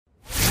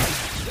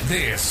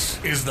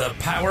This is the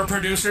Power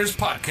Producers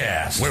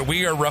Podcast, where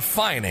we are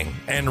refining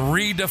and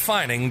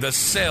redefining the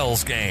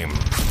sales game.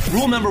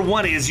 Rule number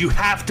one is you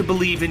have to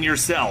believe in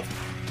yourself.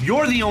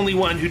 You're the only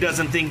one who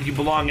doesn't think you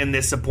belong in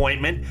this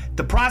appointment.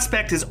 The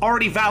prospect has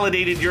already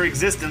validated your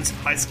existence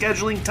by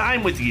scheduling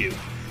time with you.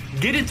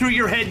 Get it through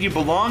your head you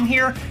belong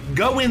here,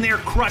 go in there,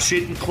 crush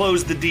it, and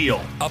close the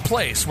deal. A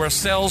place where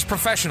sales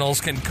professionals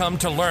can come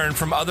to learn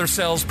from other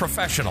sales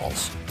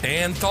professionals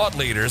and thought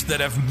leaders that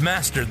have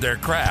mastered their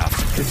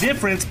craft. The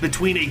difference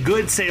between a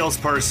good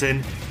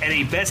salesperson and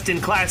a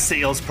best-in-class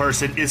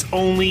salesperson is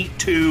only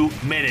 2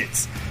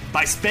 minutes.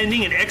 By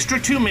spending an extra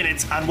 2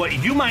 minutes on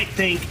what you might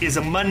think is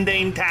a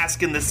mundane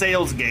task in the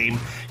sales game,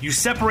 you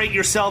separate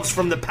yourselves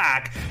from the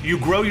pack, you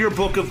grow your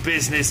book of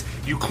business,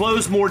 you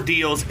close more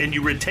deals, and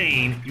you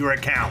retain your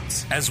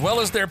accounts. As well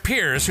as their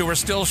peers who are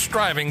still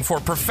striving for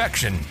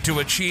perfection to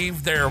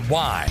achieve their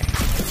why.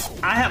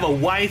 I have a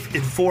wife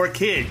and 4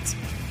 kids.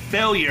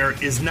 Failure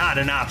is not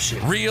an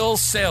option. Real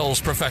sales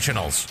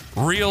professionals,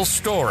 real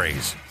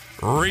stories,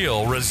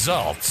 real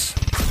results.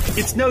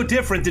 It's no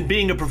different than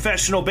being a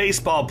professional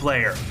baseball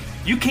player.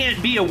 You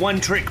can't be a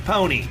one-trick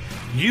pony.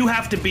 You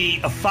have to be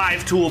a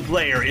 5-tool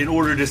player in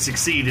order to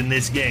succeed in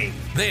this game.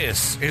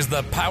 This is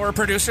the Power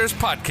Producers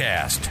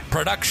Podcast,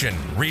 production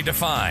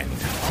redefined.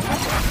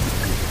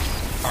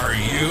 Are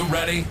you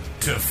ready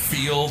to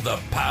feel the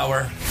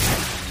power?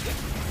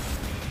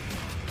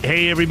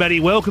 Hey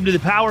everybody, welcome to the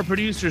Power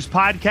Producers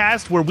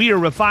Podcast, where we are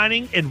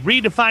refining and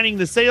redefining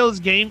the sales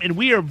game, and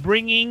we are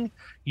bringing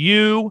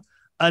you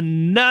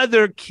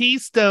another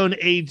Keystone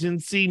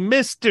agency,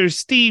 Mr.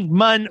 Steve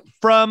Munn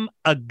from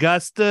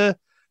Augusta,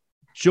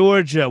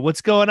 Georgia.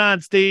 What's going on,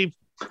 Steve?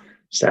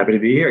 Just happy to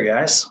be here,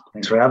 guys.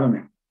 Thanks for having me.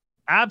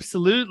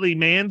 Absolutely,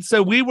 man.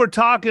 So we were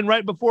talking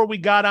right before we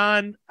got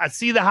on. I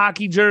see the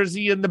hockey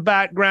jersey in the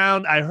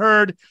background. I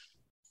heard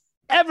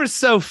ever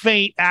so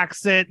faint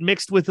accent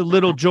mixed with a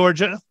little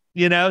Georgia,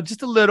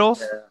 just a little.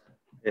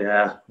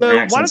 Yeah. So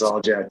My accent's all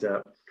jacked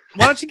up.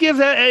 Why don't you give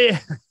that a...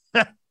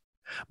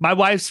 My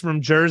wife's from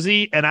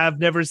Jersey, and I've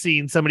never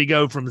seen somebody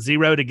go from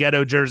zero to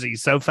ghetto Jersey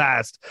so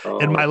fast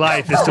in my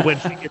life as to when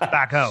she gets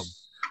back home.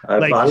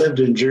 I lived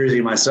in Jersey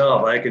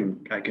myself.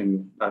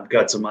 I've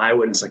got some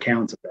eyewitness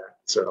accounts of that.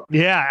 So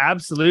yeah,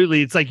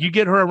 absolutely. It's like you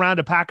get her around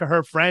a pack of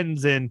her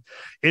friends, and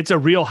it's a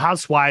Real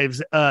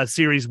Housewives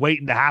series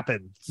waiting to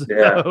happen.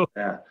 So.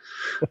 Yeah.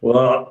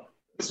 Well,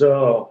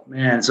 so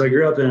I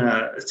grew up in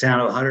a town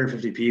of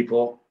 150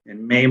 people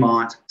in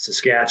Maymont,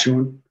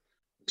 Saskatchewan,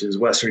 which is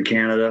Western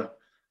Canada.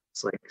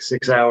 It's like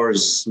 6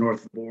 hours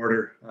north of the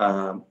border,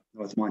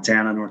 North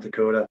Montana, North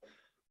Dakota.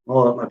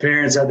 Well, my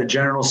parents had the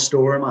general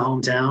store in my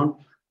hometown,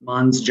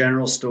 Munn's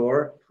General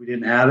Store. If we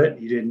didn't have it,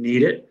 you didn't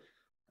need it.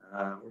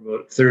 We're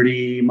about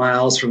 30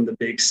 miles from the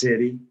big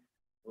city,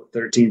 about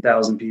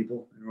 13,000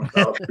 people in North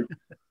Alfred.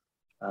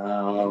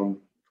 Of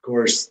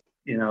course,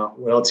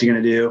 what else are you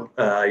going to do?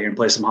 You're going to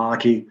play some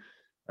hockey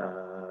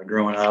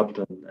growing up.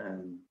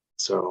 And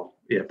so,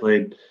 yeah,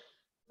 played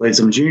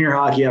some junior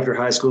hockey after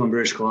high school in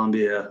British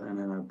Columbia, and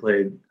then I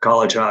played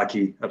college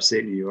hockey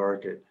upstate New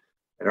York at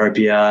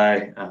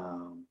RPI,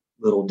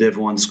 little Div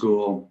 1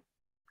 school.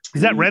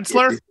 Is that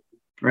Rensselaer?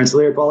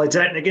 Rensselaer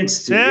Polytechnic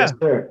Institute. Yeah. Yes,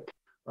 sir.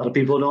 A lot of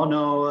people don't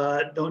know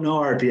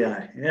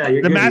RPI. Yeah,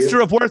 you're the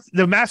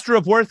good, master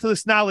of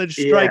worthless knowledge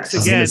strikes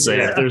again.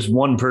 If there's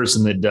one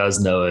person that does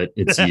know it,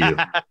 it's you.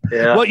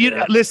 Yeah. Well,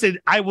 listen,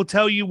 I will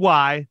tell you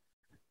why.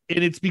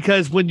 And it's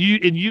because when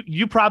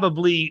you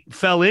probably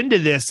fell into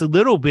this a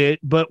little bit,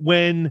 but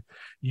when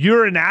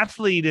you're an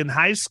athlete in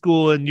high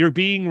school and you're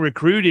being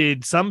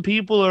recruited, some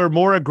people are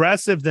more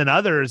aggressive than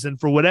others. And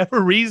for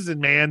whatever reason,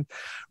 man,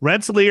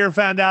 Rensselaer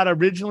found out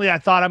originally I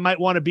thought I might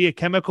want to be a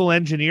chemical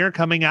engineer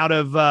coming out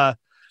of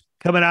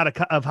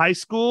high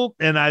school.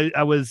 And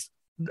I was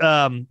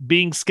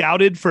being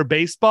scouted for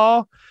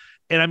baseball.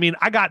 And I mean,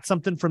 I got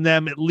something from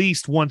them at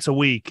least once a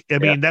week. I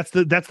mean, that's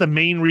the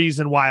main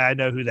reason why I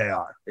know who they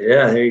are.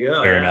 Yeah, there you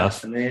go. Fair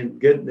enough. I mean,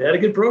 good. They had a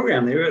good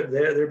program.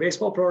 Their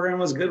baseball program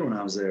was good when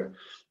I was there.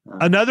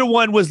 Another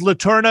one was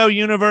LeTourneau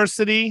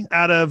University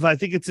out of, I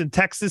think it's in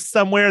Texas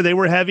somewhere. They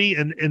were heavy,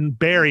 and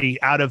Barry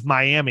out of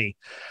Miami.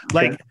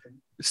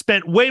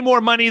 Spent way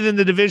more money than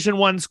the Division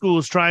I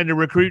schools trying to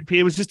recruit people.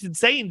 It was just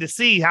insane to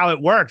see how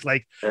it worked.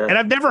 And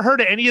I've never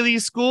heard of any of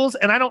these schools.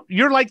 And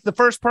you're like the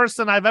first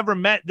person I've ever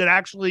met that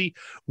actually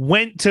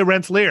went to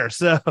Rensselaer.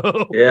 So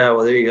yeah,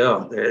 well, there you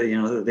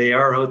go. They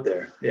are out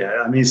there.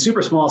 Yeah. I mean,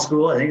 super small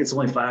school. I think it's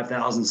only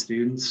 5,000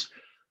 students,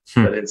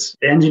 but it's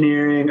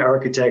engineering,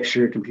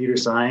 architecture, computer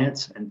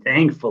science. And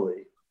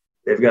thankfully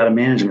they've got a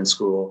management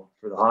school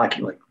for the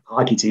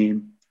hockey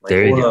team.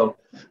 There you go.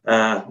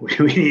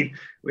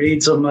 We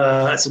need some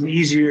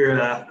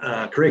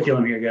easier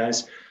curriculum here,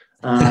 guys.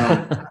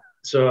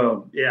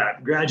 So yeah,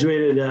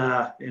 graduated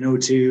in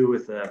 2002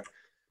 with a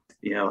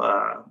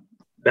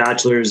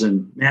bachelor's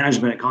in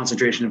management,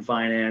 concentration in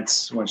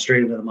finance. Went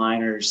straight into the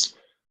minors.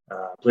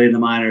 Played in the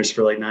minors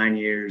for like 9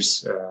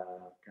 years.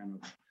 Kind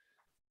of a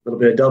little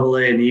bit of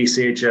AA in the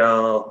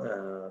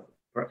ECHL.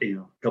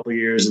 A couple of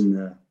years in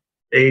the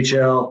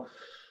AHL.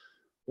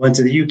 Went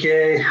to the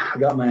UK. I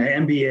got my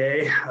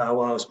MBA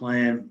while I was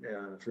playing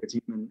for a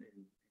team in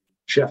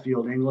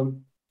Sheffield,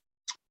 England.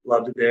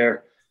 Loved it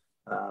there.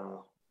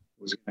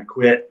 Was going to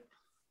quit,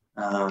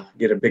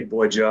 get a big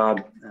boy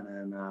job, and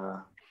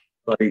then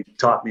buddy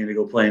taught me to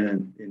go play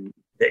in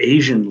the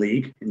Asian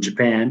League in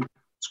Japan.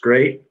 It's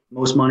great.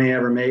 Most money I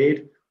ever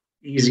made.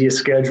 Easiest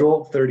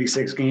schedule,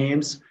 36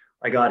 games.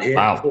 I got hit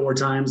 4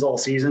 times all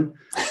season.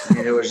 I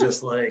mean, it was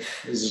just like,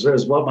 it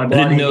was what my body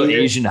I didn't know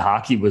needed. Asian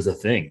hockey was a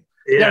thing.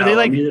 Yeah, they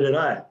like neither did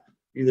I.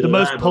 The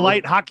most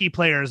polite hockey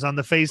players on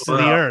the face of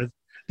the earth.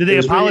 Did they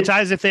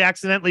apologize if they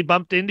accidentally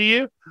bumped into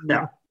you?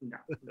 No,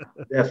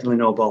 definitely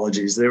no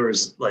apologies. There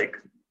was like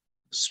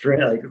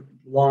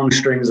long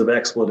strings of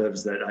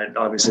expletives that I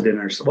obviously didn't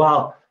understand.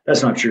 Well,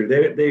 that's not true.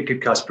 They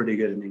could cuss pretty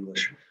good in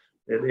English.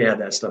 They had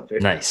that stuff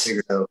figured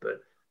out.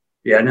 But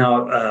yeah,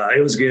 no,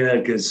 it was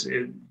good because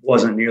it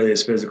wasn't nearly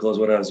as physical as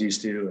what I was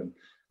used to, and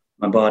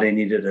my body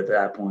needed it at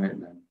that point.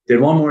 And then did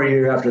one more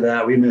year after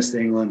that. We missed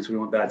England, so we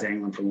went back to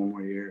England for one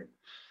more year.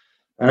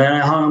 And then I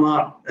hung them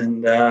up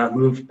and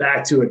moved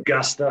back to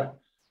Augusta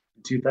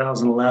in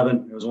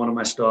 2011. It was one of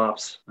my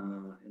stops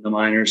in the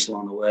minors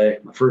along the way.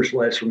 My first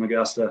wife's from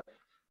Augusta,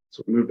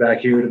 so we moved back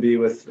here to be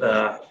with,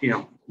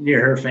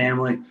 near her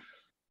family.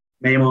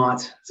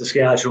 Maymont,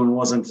 Saskatchewan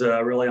wasn't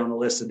really on the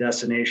list of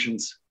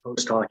destinations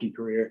post-hockey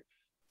career.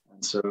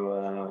 And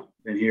so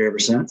been here ever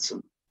since.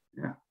 And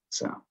yeah,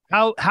 so.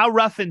 How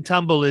rough and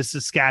tumble is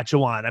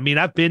Saskatchewan? I mean,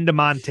 I've been to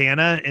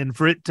Montana, and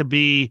for it to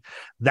be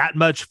that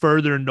much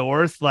further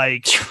north,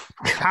 like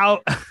how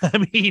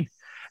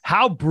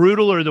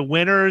brutal are the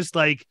winters?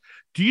 Like,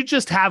 do you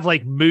just have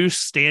like moose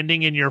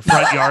standing in your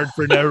front yard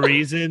for no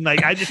reason?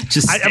 Like, I'm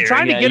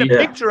trying to get a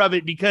picture of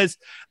it because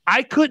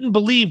I couldn't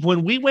believe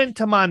when we went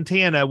to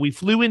Montana, we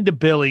flew into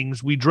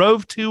Billings, we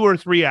drove 2 or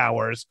 3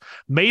 hours,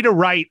 made a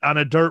right on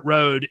a dirt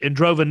road, and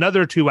drove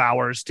another 2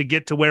 hours to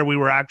get to where we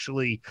were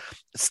actually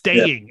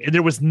staying. Yeah. And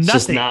there was nothing.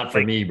 It's just not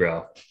for me,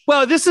 bro.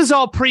 Well, this is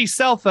all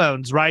pre-cell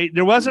phones, right?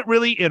 There wasn't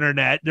really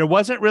internet. There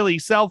wasn't really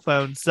cell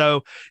phones.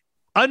 So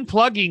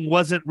unplugging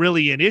wasn't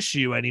really an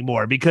issue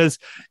anymore because,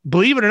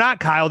 believe it or not,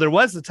 Kyle, there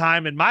was a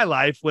time in my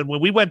life when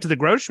we went to the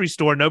grocery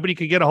store, nobody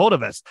could get a hold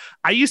of us.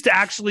 I used to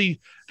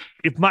actually,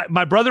 if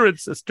my brother and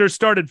sister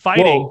started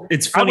fighting, well,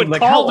 it's funny. I would like,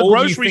 call how the old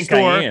grocery do you think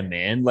store. I am,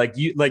 man? Like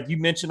you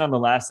mentioned on the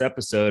last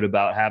episode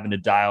about having to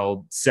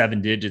dial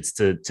 7 digits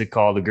to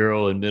call the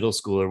girl in middle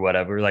school or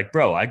whatever. Like,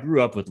 bro, I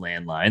grew up with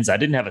landlines. I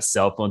didn't have a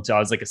cell phone until I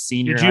was like a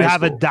senior. Did you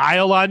have a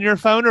dial on your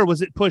phone, or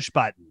was it push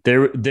button?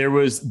 There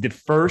was the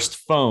first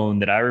phone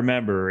that I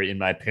remember in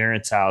my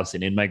parents' house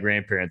and in my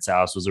grandparents'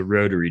 house was a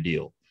rotary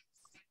deal.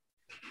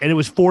 And it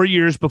was 4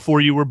 years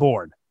before you were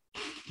born.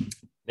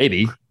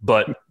 Maybe,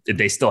 but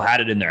they still had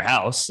it in their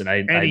house.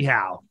 And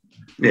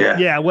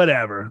yeah,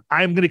 whatever.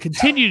 I'm going to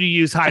continue to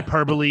use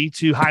hyperbole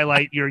to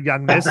highlight your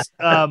youngness.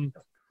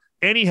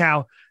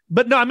 Anyhow,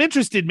 but no, I'm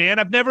interested, man.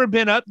 I've never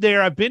been up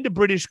there. I've been to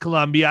British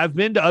Columbia. I've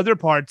been to other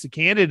parts of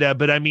Canada,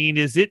 but I mean,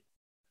 is it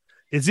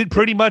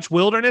pretty much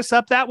wilderness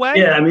up that way?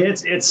 Yeah, I mean,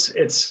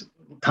 it's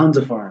tons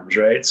of farms,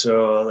 right?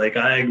 So like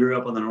I grew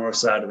up on the north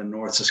side of the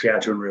North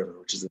Saskatchewan River,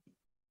 which is a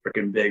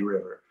freaking big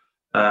river.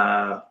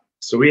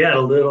 So we had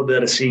a little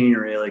bit of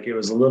scenery, like it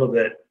was a little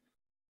bit,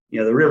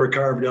 the river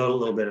carved out a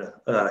little bit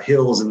of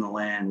hills in the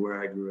land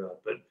where I grew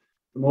up, but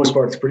for the most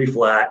part, it's pretty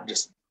flat,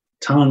 just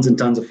tons and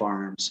tons of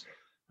farms.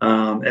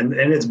 And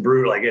it's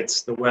brutal. Like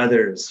the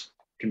weather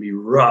can be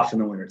rough in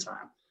the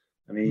wintertime.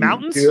 I mean,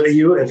 mountains?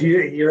 If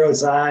you're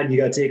outside and you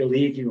got to take a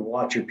leak, you can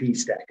watch your pee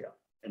stack up.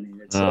 I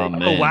mean, it's oh,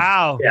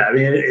 wow. Yeah, I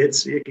mean,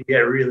 it can get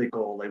really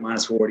cold, like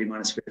 -40,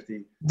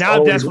 -50. Now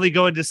I'm definitely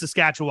going to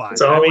Saskatchewan.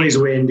 It's always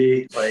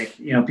windy. Like,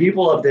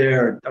 people up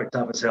there are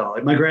tough as hell.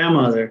 Like my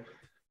grandmother,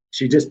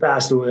 she just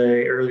passed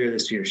away earlier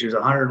this year. She was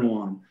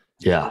 101.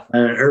 Yeah.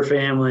 And her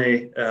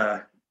family,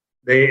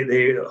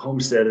 they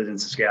homesteaded in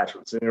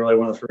Saskatchewan. So they were like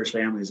one of the first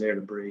families there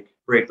to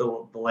break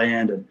the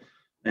land.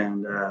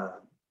 And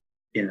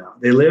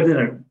they lived in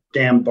a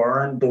damn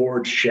barn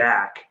board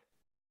shack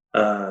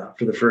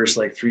for the first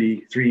like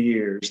three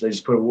years. They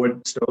just put a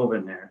wood stove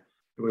in there.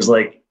 It was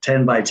like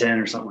 10 by 10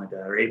 or something like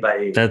that, or 8 by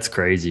 8. That's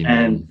crazy,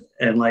 man.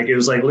 And like it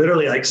was like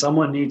literally like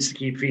someone needs to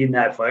keep feeding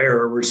that fire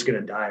or we're just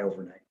gonna die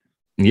overnight.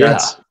 Yeah.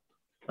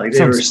 Like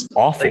they were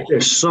awful. Like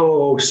they're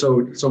so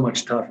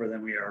much tougher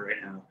than we are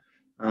right now.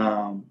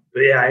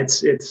 But yeah,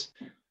 it's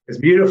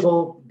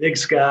beautiful, big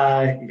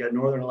sky. You got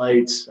northern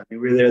lights. I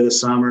mean, we were there this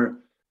summer.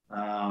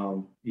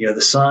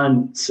 The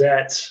sun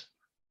sets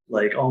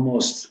like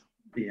almost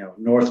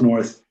north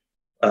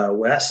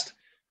west.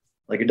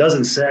 Like it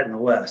doesn't set in the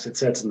west, it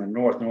sets in the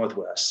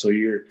northwest. So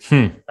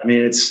I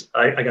mean,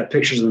 I got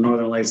pictures of the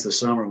northern lights this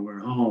summer when we were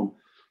home,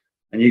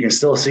 and you can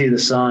still see the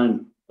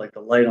sun, like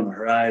the light on the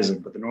horizon,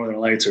 but the northern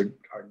lights are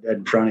dead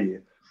in front of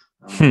you.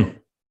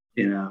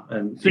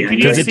 And so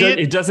because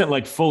it doesn't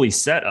like fully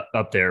set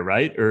up there,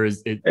 right? Or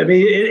is it? I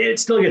mean, it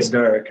still gets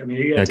dark. I mean,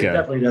 it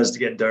definitely does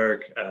get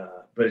dark,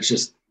 but it's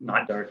just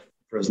not dark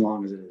for as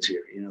long as it is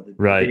here.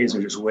 The days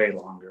are just way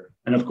longer.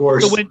 And of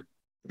course, the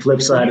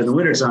flip side in the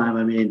wintertime,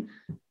 I mean,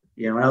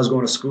 when I was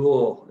going to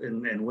school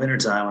in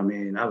wintertime, I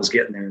mean, I was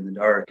getting there in the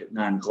dark at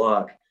 9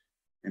 o'clock,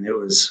 and it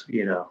was,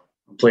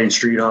 I'm playing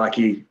street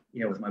hockey,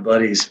 with my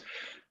buddies,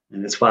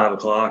 and it's 5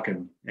 o'clock,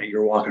 and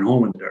you're walking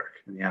home in the dark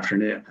in the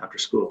afternoon after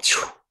school.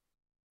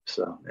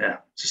 So yeah,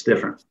 it's just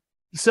different.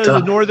 So the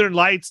Northern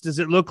Lights, does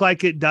it look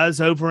like it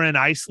does over in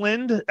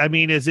Iceland? I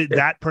mean, is it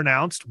that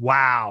pronounced?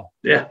 Wow.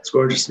 Yeah, it's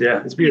gorgeous.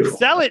 Yeah, it's beautiful.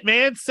 Sell it,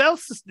 man.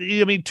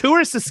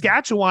 Tour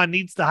Saskatchewan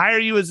needs to hire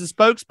you as a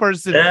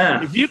spokesperson.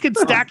 Yeah. If you can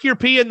stack your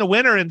pee in the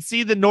winter and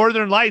see the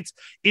Northern Lights,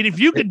 and if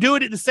you can do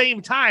it at the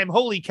same time,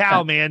 holy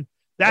cow, man,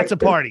 that's a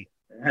party.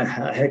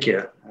 Yeah, heck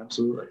yeah,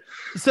 absolutely.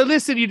 So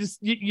listen,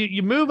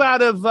 you move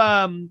out of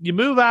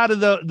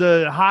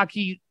the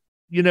hockey,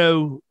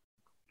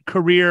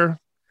 career.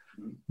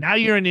 Now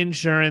you're in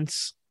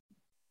insurance.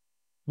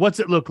 What's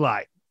it look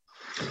like?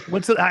 How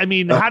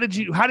did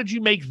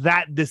you make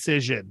that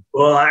decision?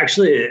 Well,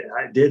 actually,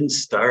 I didn't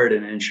start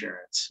in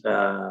insurance.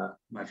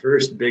 My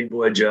first big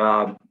boy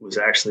job was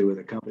actually with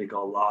a company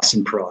called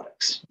Lawson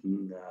Products.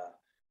 And,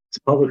 it's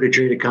a publicly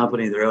traded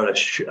company. They're out of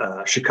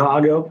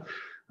Chicago.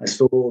 I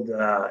sold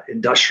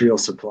industrial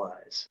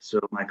supplies. So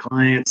my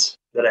clients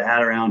that I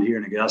had around here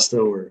in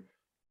Augusta were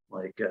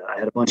like, I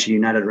had a bunch of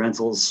United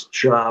Rentals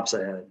shops.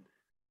 I had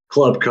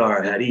Club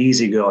Car, I had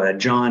E-Z-GO, I had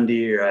John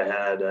Deere,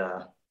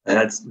 I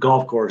had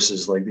golf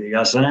courses like the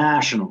Augusta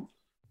National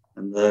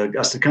and the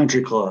Augusta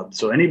Country Club.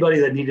 So anybody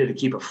that needed to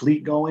keep a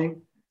fleet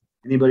going,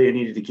 anybody who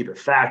needed to keep a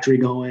factory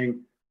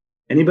going,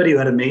 anybody who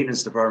had a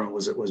maintenance department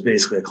was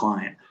basically a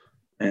client.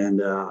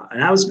 And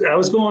I was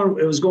going,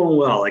 it was going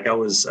well. Like I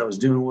was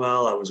doing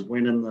well. I was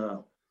winning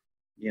the,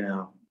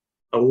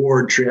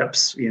 award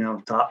trips,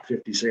 top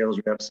 50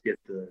 sales reps get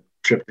the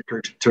trip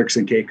to Turks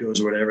and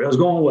Caicos or whatever. It was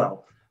going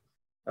well.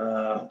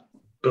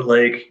 But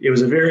like, it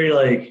was a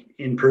very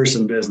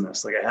in-person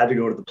business. Like I had to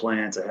go to the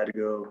plants. I had to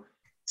go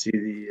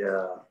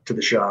to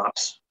the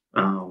shops.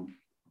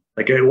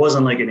 Like it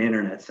wasn't like an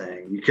internet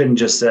thing. You couldn't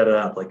just set it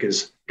up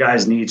because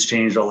guys' needs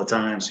changed all the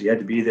time. So you had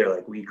to be there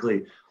like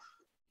weekly.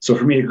 So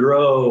for me to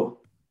grow,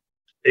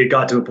 it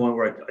got to a point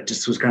where I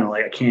just was kind of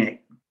like, I can't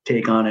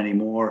take on any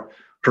more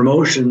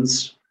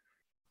promotions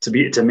to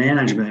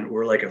management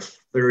were like a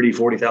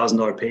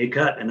 $30,000-$40,000 pay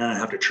cut. And then I'd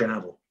have to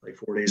travel like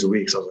 4 days a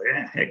week. So I was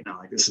like, heck no,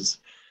 like this is,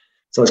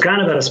 so I was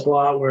kind of at a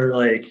spot where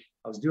like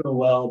I was doing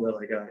well, but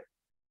like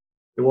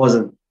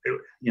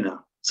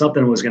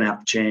something was going to have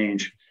to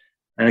change.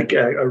 And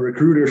a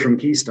recruiter from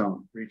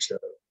Keystone reached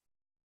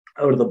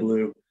out of the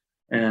blue.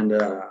 And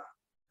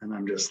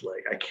I'm just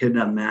like, I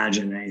couldn't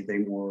imagine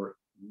anything more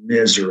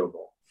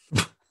miserable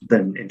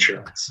than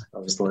insurance. I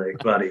was like,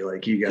 buddy,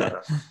 like you're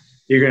gonna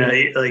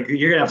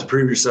have to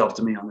prove yourself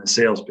to me on this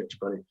sales pitch,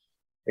 buddy.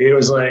 It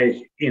was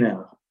like,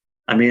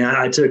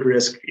 I took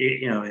risk,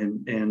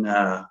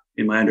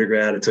 in my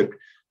undergrad. I took,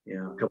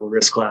 a couple of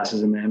risk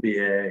classes in the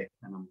MBA,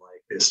 and I'm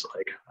like,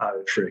 I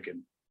would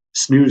freaking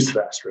snooze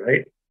fest,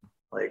 right?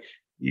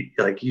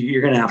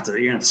 You're gonna have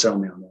to sell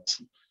me on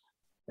this.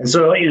 And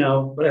so,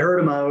 but I heard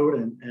him out,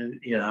 and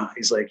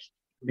he's like,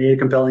 made a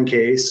compelling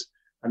case.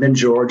 I'm in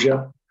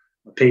Georgia,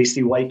 a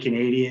pasty white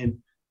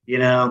Canadian.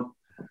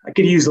 I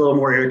could use a little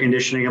more air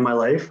conditioning in my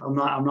life.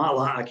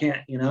 I can't.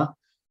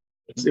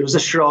 It was a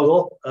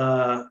struggle.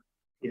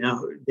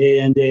 Day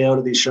in, day out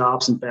of these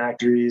shops and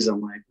factories.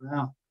 I'm like,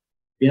 well,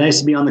 it'd be nice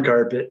to be on the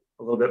carpet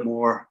a little bit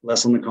more,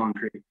 less on the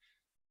concrete.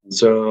 And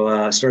so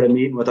I started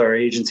meeting with our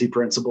agency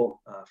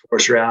principal,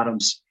 Forrester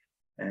Adams,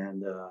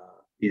 and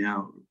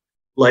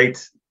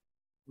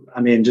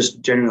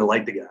just genuinely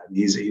liked the guy.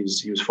 He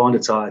was fun to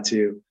talk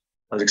to.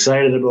 I was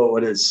excited about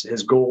what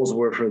his goals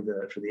were for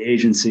the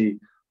agency.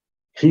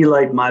 He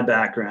liked my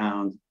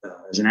background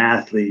as an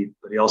athlete,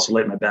 but he also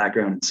liked my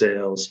background in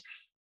sales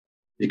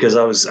because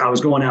I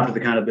was going after the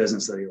kind of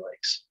business that he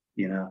likes,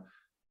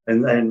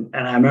 And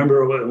I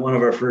remember in one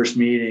of our first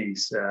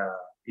meetings,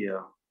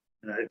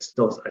 and I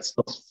still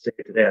say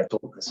it today. I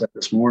said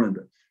this morning,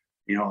 but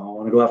I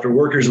want to go after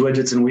workers,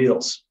 widgets, and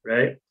wheels,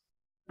 right?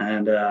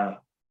 And that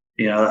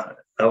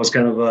was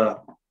kind of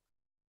a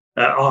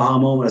aha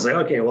moment. I was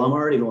like, okay, well, I'm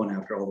already going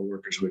after all the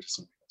workers, widgets,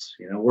 and wheels.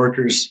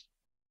 Workers,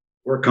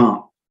 work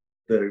comp.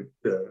 The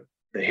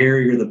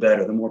hairier, the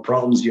better. The more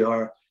problems you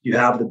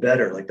have, the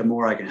better. Like the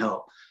more I can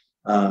help.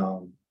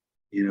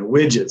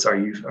 Widgets.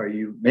 Are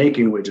you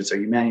making widgets? Are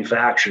you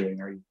manufacturing?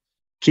 Are you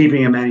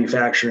keeping a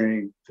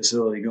manufacturing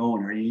facility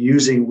going? Are you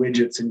using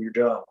widgets in your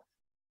job?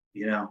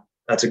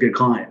 That's a good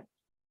client.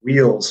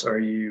 Wheels. Are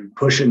you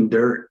pushing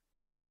dirt?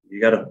 You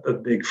got a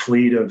big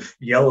fleet of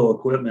yellow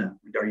equipment.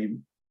 Are you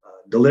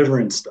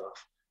delivering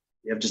stuff?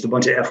 You have just a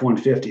bunch of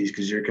F-150s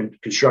because you're a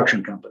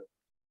construction company.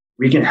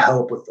 We can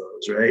help with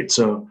those, right?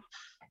 So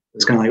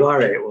it's kind of like, all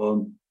right,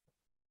 well,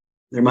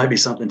 there might be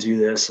something to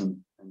this.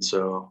 And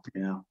so,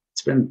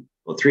 it's been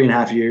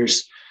 3.5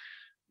 years,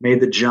 made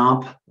the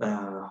jump.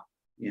 I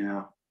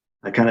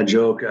kind of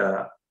joke,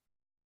 as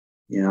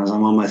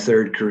I'm on my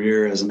third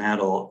career as an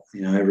adult,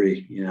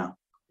 every,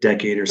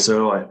 decade or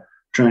so, I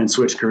try and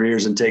switch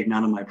careers and take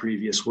none of my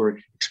previous work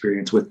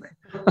experience with me.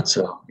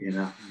 So,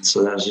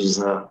 so that's just,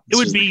 it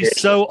would be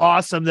so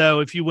awesome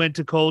though, if you went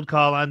to cold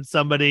call on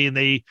somebody and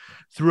they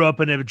threw up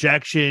an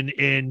objection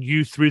and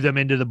you threw them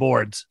into the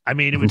boards. I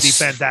mean, it would be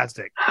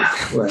fantastic.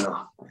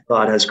 Well,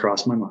 thought has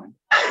crossed my mind.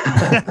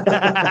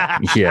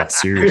 Yeah,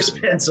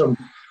 seriously.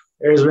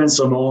 There's been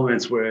some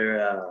moments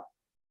where,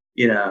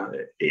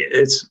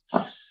 it's,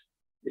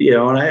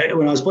 when I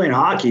was playing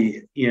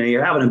hockey,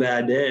 you're having a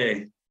bad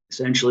day.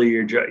 Essentially,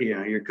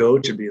 your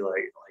coach would be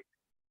like,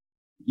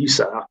 you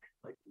suck.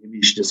 Like, maybe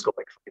you should just go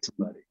fight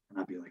somebody. And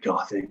I'd be like, oh,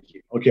 thank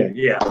you. Okay,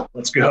 yeah,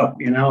 let's go.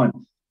 And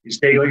you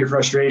just take all your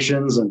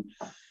frustrations, and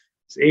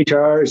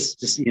HR is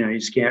just, you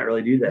just can't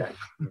really do that.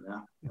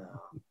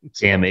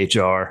 Damn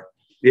HR.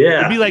 Yeah,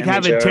 it'd be like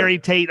having Terry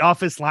Tate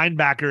office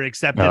linebacker,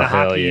 except in a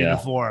hockey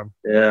uniform.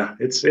 Yeah,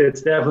 it's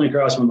definitely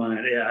crossed my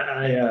mind.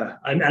 Yeah,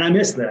 I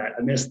miss that.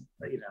 I miss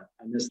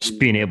just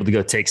being able to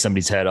go take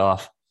somebody's head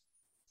off.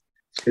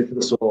 It's good for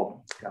the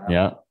soul.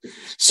 Yeah.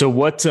 So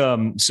what?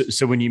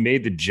 So when you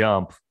made the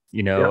jump,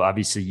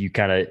 obviously you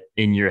kind of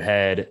in your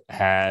head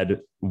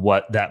had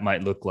what that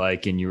might look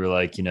like, and you were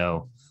like,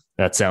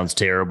 that sounds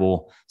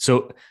terrible.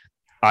 So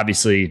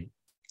obviously,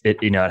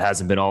 it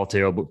hasn't been all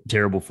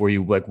terrible for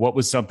you. Like, what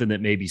was something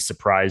that maybe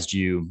surprised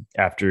you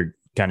after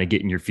kind of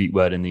getting your feet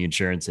wet in the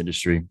insurance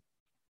industry?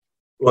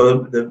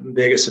 Well, the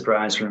biggest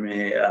surprise for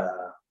me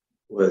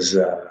was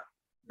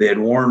they had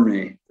warned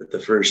me that the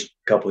first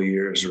couple of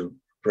years were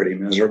pretty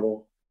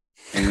miserable,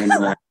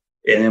 and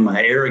in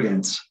my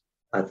arrogance,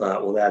 I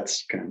thought, well,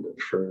 that's kind of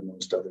for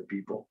most other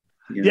people.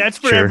 Yeah, it's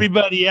for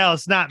everybody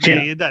else, not me.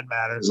 Yeah. It doesn't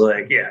matter. It's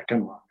like, yeah,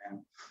 come on,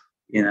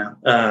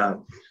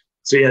 man.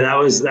 So yeah, that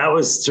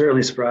was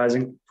certainly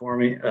surprising for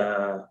me.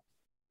 I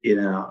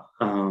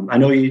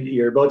know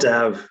you're about to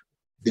have.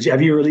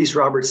 Have you released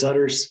Robert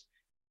Sutter's?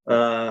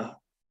 I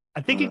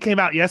think it came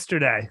out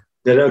yesterday.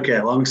 Okay.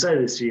 Well, I'm excited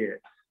to see it.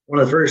 One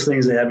of the first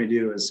things they had me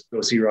do is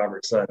go see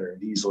Robert Sutter.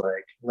 And he's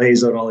like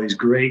lays out all these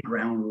great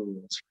ground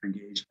rules for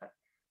engagement.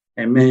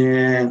 And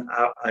man,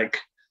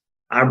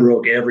 I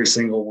broke every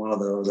single one of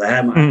those. I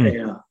had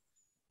my,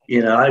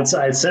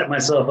 I'd set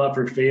myself up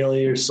for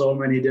failure so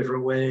many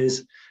different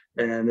ways,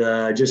 and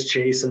just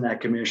chasing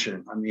that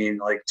commission. I mean,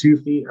 like 2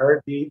 feet,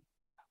 heartbeat.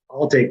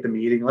 I'll take the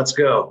meeting. Let's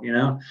go.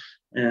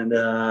 And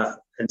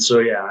so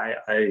yeah,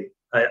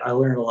 I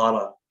learned a lot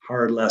of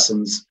hard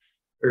lessons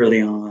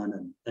early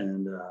on,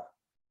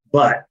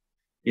 but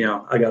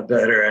I got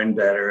better and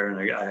better,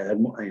 and I had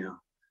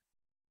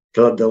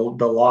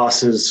the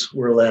losses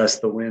were less,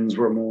 the wins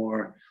were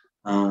more.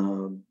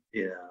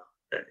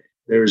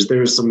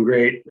 There's some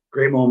great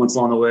moments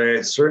along the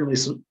way. Certainly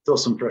still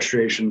some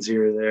frustrations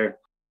here or there.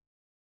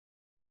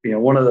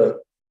 One of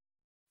the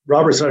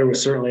Robert Sutter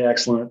was certainly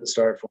excellent at the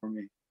start for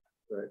me,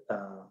 but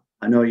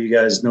I know you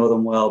guys know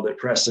them well. But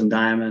Preston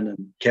Diamond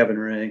and Kevin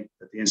Ray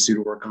at the Institute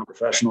of Work Comp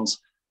Professionals.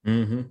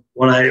 Mm-hmm.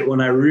 When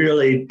I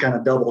really kind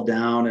of doubled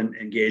down and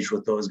engaged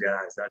with those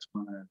guys, that's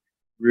when I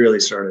really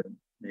started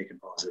making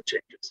positive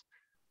changes.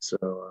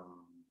 So,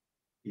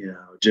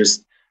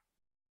 just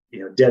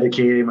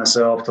dedicating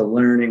myself to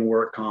learning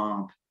work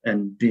comp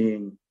and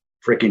being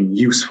freaking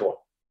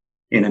useful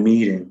in a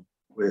meeting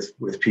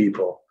with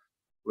people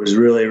was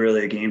really,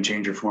 really a game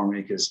changer for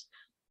me, because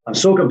I'm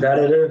so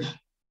competitive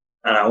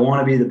and I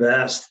want to be the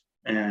best,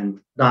 and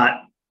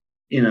not,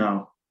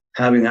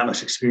 having that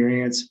much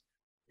experience.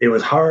 It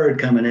was hard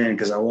coming in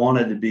because I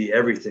wanted to be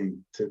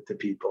everything to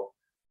people.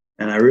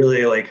 And I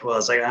really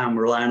it's like I'm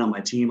relying on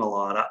my team a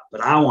lot,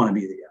 but I want to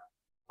be the guy.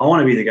 I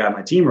want to be the guy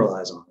my team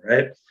relies on,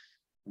 right?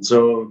 And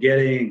so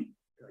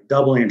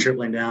doubling and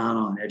tripling down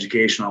on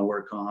education on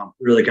work comp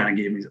really kind of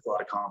gave me a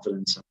lot of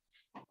confidence.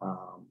 I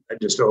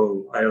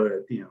owe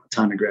a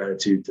ton of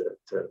gratitude to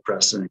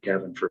Preston and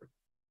Kevin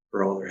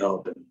for all their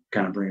help and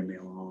kind of bringing me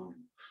along.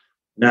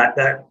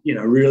 That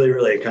really,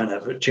 really kind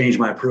of changed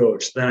my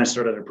approach. Then I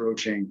started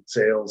approaching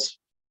sales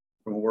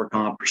from a work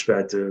comp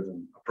perspective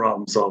and a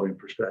problem solving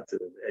perspective,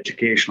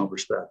 educational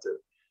perspective.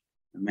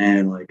 And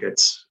man,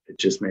 it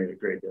just made a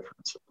great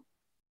difference.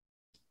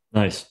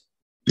 Nice.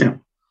 Yeah.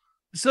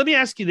 So let me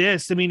ask you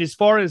this. I mean, as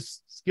far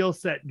as skill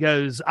set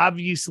goes,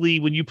 obviously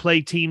when you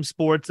play team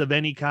sports of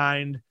any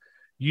kind,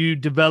 you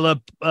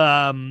develop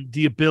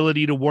the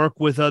ability to work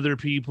with other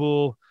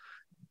people,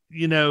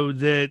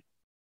 that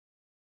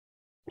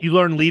you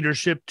learn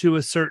leadership to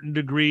a certain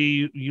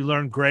degree, you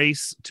learn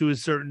grace to a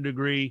certain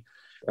degree.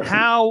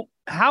 How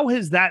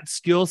has that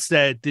skill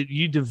set that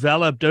you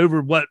developed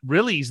over what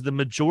really is the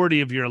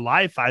majority of your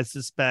life, I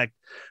suspect,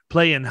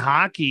 playing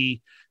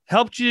hockey,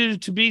 helped you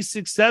to be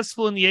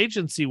successful in the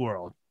agency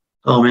world?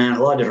 Oh man,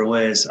 a lot of different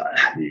ways.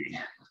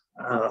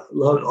 I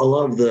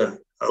love the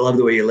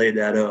way you laid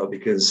that out,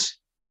 because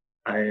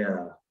I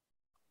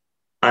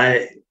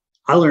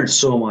learned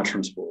so much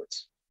from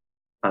sports.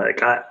 I've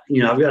got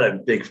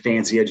a big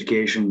fancy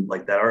education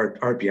like that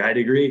RPI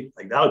degree.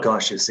 That'll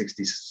cost you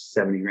 60,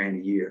 70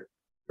 grand a year,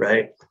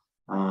 right?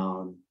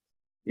 My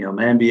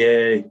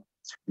MBA,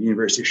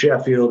 University of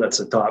Sheffield, that's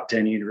a top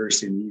 10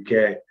 university in the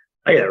UK.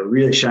 I got a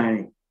really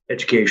shiny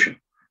education,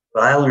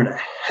 but I learned a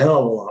hell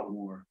of a lot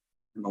more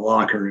in the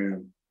locker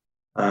room,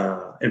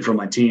 and from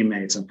my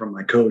teammates and from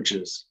my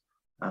coaches,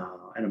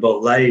 and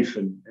about life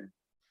and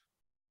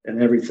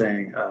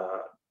everything,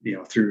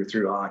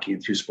 through hockey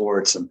and through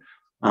sports. And,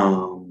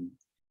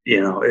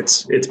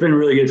 it's been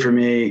really good for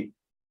me.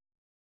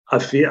 I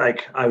feel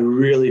like I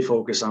really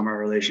focus on my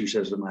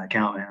relationships with my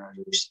account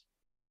managers.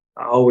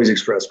 I always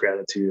express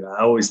gratitude. I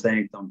always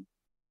thank them,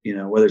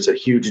 whether it's a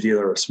huge deal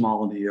or a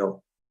small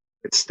deal,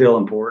 it's still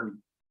important.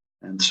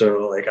 And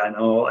so I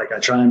know, I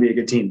try and be a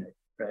good teammate.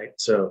 Right.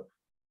 So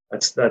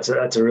that's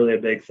a really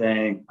a big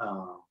thing.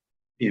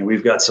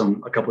 We've got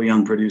a couple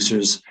young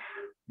producers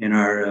in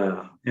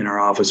our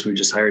office we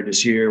just hired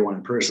this year, one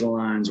in personal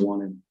lines,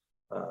 one in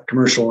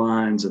commercial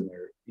lines, and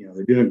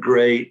they're doing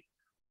great.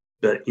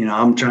 But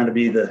I'm trying to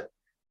be the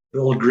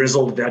old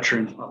grizzled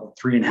veteran,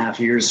 3.5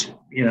 years.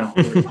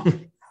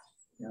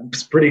 I'm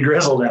pretty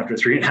grizzled after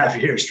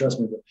 3.5 years, trust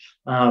me. But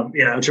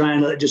I'm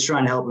trying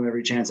to help them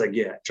every chance I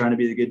get, trying to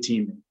be the good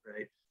teammate,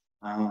 right?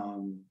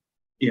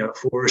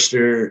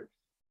 Forrester,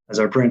 as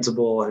our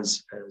principal,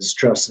 has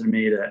trusted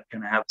me to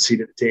kind of have a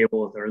seat at the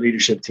table with our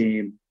leadership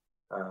team.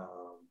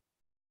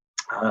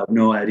 I have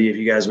no idea if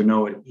you guys would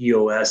know what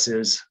EOS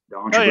is.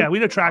 Oh yeah, we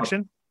know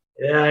Traction.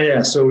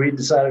 Yeah. So we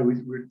decided we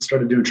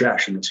started doing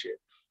Traction this year,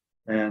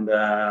 and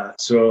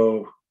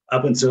so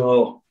up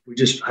until we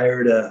just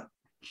hired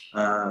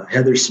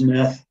Heather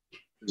Smith,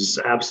 who's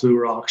an absolute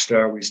rock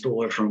star. We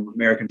stole her from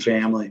American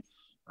Family.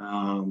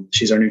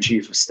 She's our new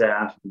chief of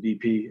staff,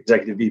 VP,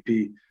 executive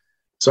VP.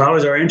 So I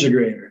was our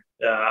integrator,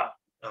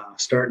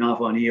 starting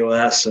off on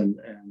EOS, and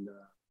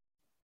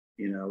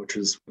which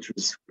was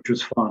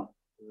fun.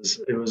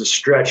 It was a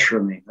stretch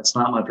for me. That's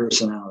not my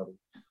personality.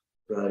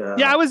 But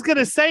yeah, I was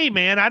gonna say,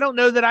 man, I don't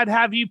know that I'd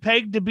have you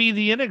pegged to be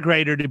the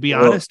integrator, to be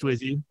honest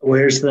with you. Well,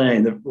 here's the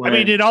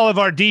thing. In all of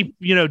our deep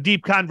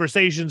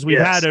conversations we've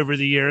had over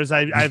the years,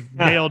 I've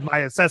nailed my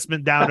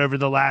assessment down over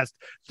the last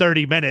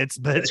 30 minutes.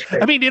 But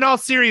in all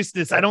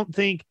seriousness, I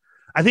think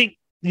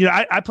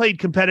I played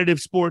competitive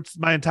sports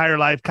my entire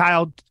life.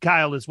 Kyle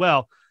as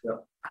well. Yeah.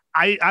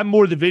 I'm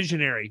more the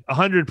visionary,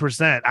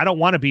 100%. I don't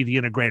want to be the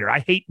integrator. I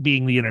hate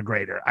being the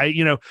integrator.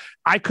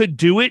 I could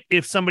do it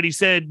if somebody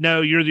said,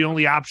 no, you're the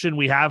only option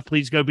we have.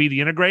 Please go be the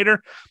integrator.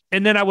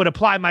 And then I would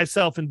apply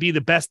myself and be the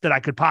best that I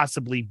could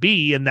possibly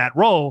be in that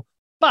role.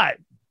 But,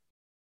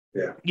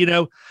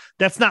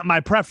 that's not my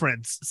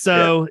preference.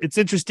 So it's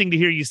interesting to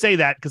hear you say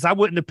that, because I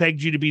wouldn't have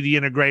pegged you to be the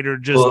integrator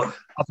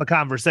off a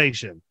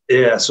conversation.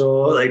 Yeah.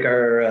 So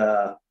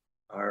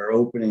our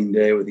opening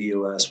day with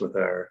EOS with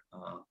our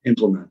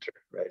implementer,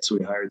 right? So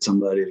we hired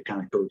somebody to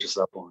kind of coach us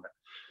up on it.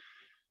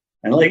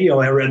 And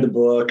I read the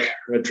book,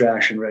 read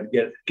Traction,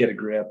 Get a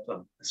Grip.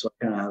 So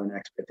I kind of have an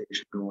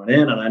expectation going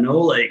in. And I know,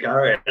 all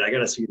right, I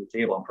got a seat at the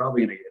table. I'm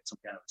probably going to get some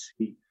kind of a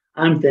seat.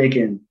 I'm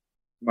thinking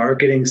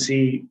marketing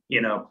seat,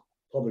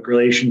 public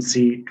relations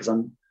seat, because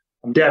I'm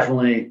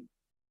definitely,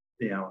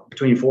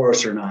 between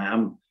Forrester and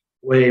I'm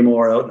way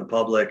more out in the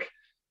public,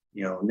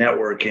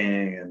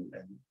 networking and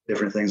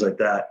different things like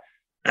that.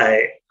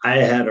 I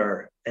had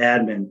our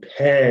admin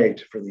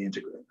pegged for the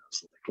integrator. I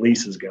was like,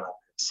 Lisa's got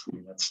this.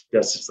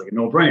 That's just like a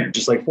no-brainer,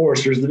 just like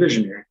Forrester's the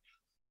visionary.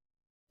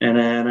 And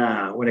then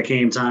when it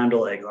came time to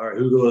all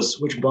right,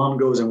 which bum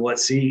goes in what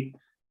seat?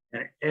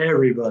 And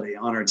everybody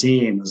on our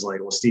team was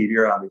like, well, Steve,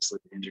 you're obviously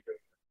the integrator.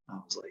 I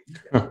was like,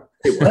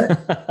 hey,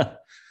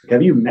 what?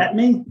 Have you met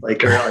me?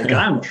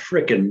 I'm a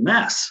freaking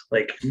mess.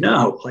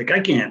 No, I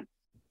can't.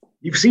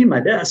 You've seen my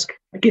desk.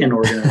 I can't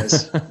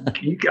organize.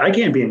 I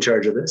can't be in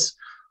charge of this.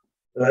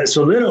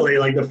 So literally,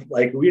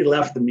 we had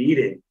left the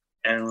meeting,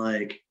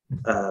 and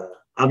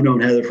I've known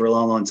Heather for a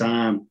long, long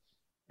time,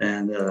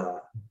 and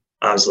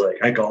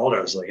I called her.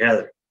 I was like,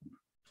 Heather,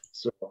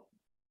 so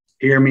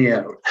hear me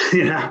out,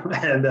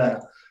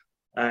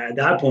 And at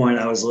that point,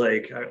 I was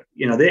like,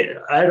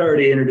 I'd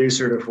already introduced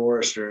her to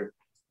Forrester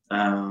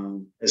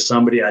as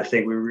somebody I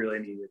think we really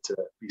needed to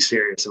be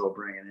serious about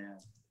bringing in,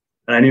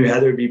 and I knew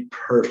Heather would be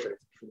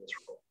perfect for this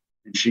role,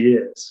 and she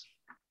is.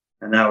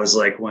 And that was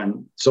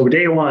so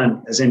day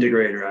one as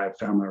integrator, I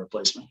found my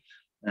replacement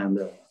and,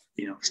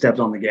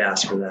 stepped on the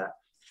gas for that.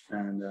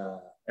 And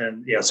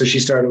so she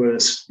started with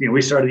us,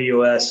 we started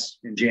EOS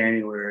in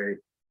January.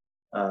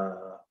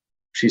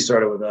 She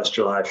started with us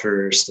July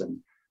 1st.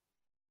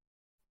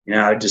 And,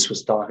 I just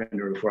was talking to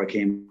her before I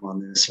came on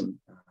this, and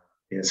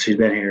she's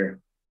been here,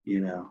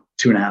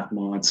 2.5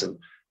 months, and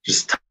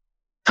just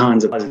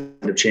tons of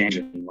positive change,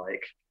 and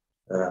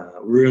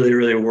really,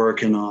 really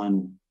working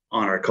on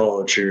our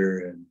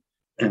culture,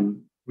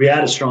 and we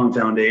had a strong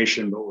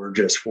foundation, but we're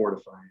just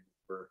fortifying.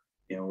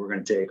 We're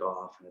going to take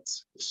off, and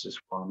it's just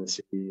fun to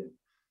see.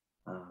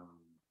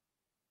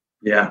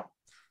 And,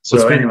 So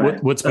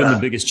what's been the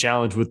biggest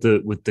challenge with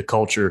the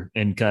culture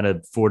and kind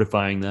of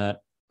fortifying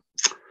that?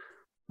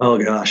 Oh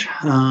gosh.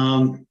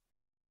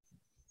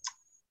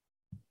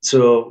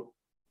 So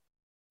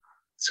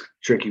it's a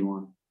tricky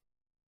one.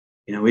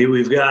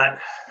 We've got.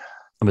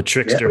 I'm a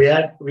trickster.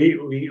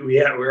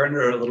 We're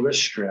under a little bit of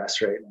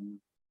stress, right? And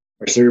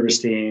our service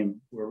team,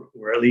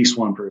 we're at least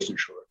one person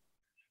short.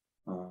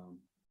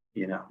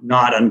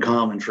 not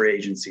uncommon for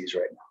agencies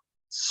right now.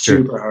 Sure.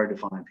 Super hard to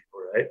find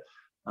people,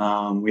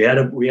 right? We had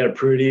a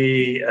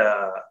pretty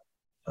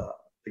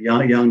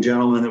young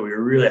gentleman that we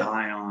were really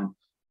high on,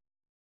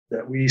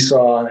 that we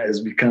saw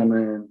as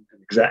becoming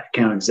an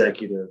account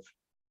executive,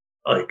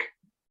 like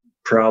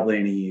probably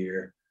in a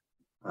year,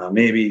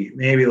 maybe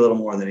a little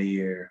more than a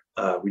year.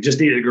 We just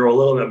needed to grow a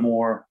little bit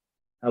more,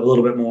 have a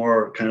little bit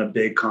more kind of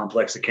big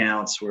complex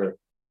accounts where,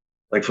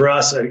 like for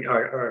us,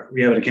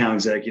 we have an account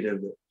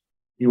executive that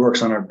he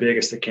works on our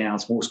biggest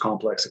accounts, most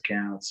complex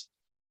accounts.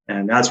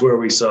 And that's where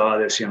we saw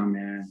this young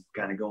man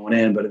kind of going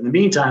in. But in the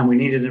meantime, we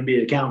needed to be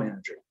an account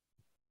manager,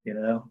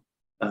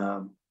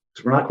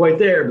 so we're not quite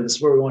there, but this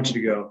is where we want you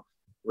to go.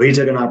 Well, he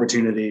took an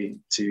opportunity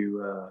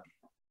to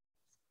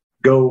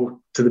go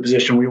to the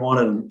position we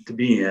wanted him to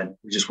be in.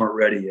 We just weren't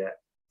ready yet.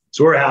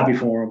 So we're happy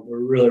for him. We're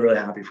really, really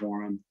happy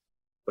for him.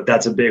 But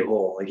that's a big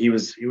hole. Like he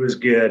was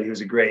good. He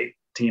was a great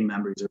team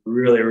member. He's a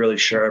really, really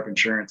sharp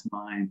insurance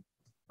mind.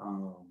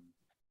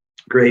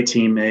 Great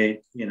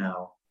teammate,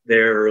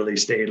 there early,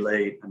 stayed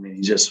late. I mean,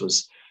 he just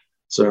was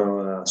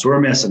so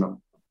we're missing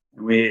him.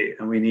 And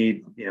we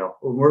need,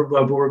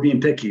 we're being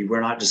picky.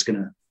 We're not just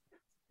gonna,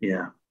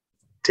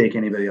 take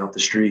anybody off the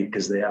street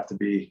because they have to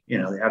be, they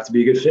have to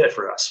be a good fit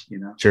for us,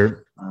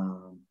 Sure.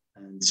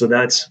 And so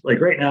that's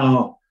like right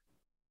now,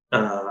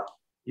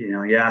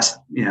 you asked,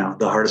 the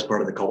hardest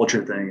part of the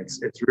culture thing.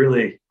 It's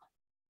really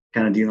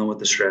kind of dealing with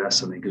the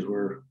stress. I mean, because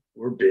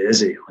we're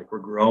busy, like we're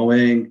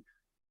growing,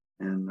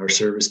 and our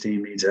service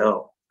team needs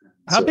help.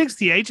 How big's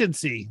the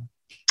agency?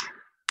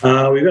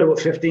 We've got about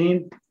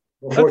 14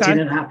 Okay.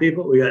 and a half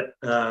people. We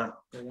got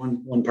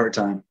one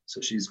part-time.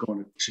 So she's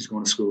going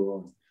to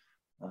school.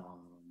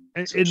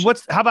 And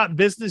how about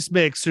business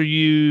mix? Are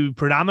you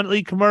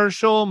predominantly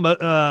commercial,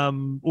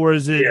 or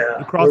is it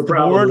across the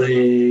board?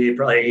 Probably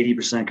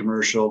 80%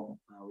 commercial.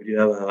 We do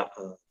have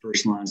a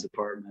personal lines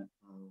department,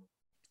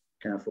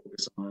 kind of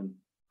focus on,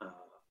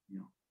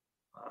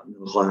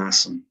 middle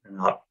class and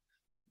up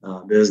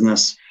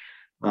business.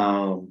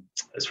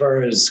 As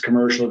far as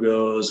commercial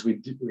goes,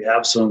 we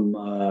have some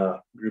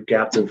group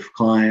captive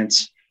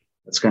clients.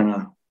 That's kind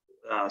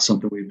of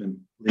something we've been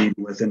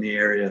leading with in the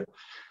area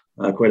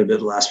quite a bit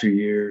the last few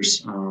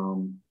years.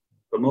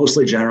 But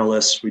mostly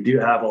generalists. We do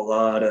have a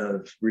lot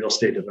of real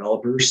estate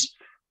developers.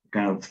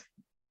 Kind of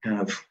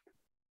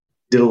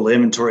did a little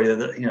inventory of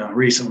it,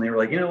 recently. We're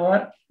like, you know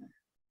what?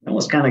 I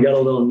almost kind of got a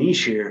little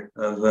niche here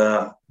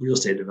of real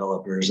estate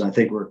developers. And I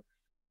think we're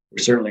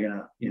certainly going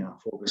to,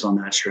 focus on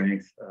that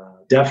strength.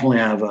 Definitely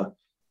have a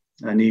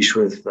niche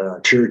with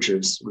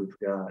churches. We've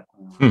got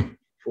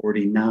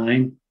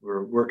 49.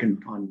 We're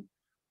working on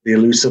the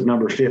elusive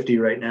number 50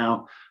 right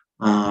now.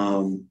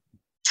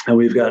 And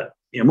we've got,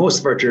 most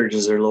of our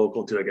churches are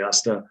local to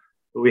Augusta,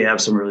 but we have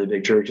some really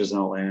big churches in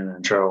Atlanta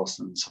and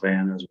Charleston,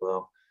 Savannah as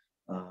well.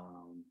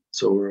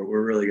 So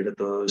we're really good at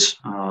those.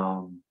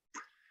 But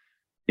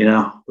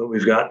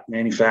we've got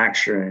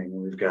manufacturing,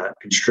 we've got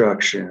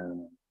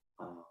construction,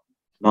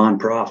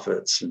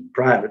 nonprofits and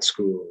private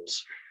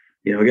schools.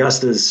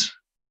 Augusta's,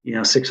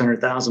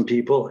 600,000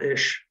 people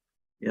ish,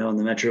 in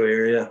the metro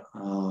area.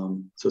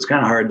 So it's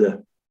kind of hard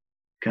to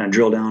kind of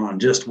drill down on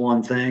just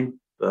one thing,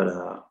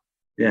 but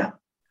yeah.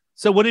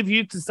 So what have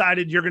you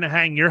decided you're going to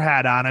hang your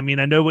hat on? I mean,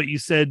 I know what you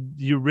said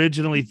you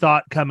originally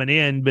thought coming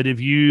in, but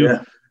have you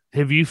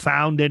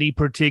found any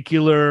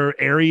particular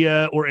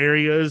area or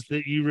areas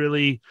that you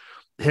really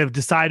have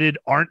decided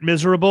aren't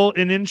miserable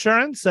in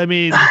insurance? I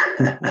mean,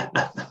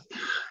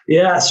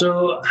 yeah.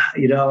 So,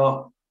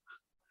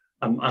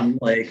 I'm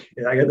like,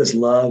 I got this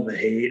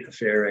love-hate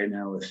affair right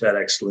now with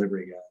FedEx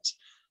delivery guys.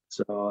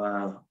 So,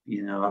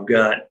 I've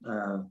got,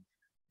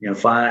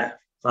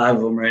 5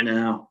 of them right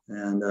now,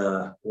 and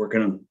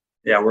working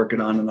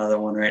on another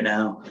one right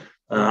now.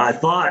 I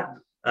thought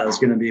that was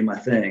going to be my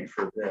thing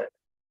for a bit,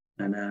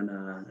 and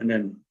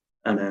then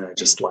it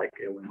just like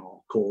it went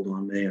all cold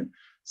on me, and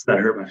so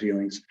that hurt my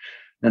feelings.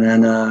 And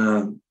then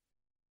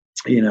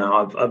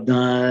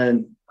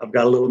I've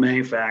got a little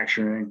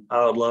manufacturing.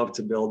 I would love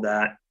to build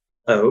that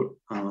out.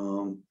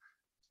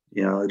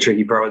 The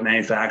tricky part with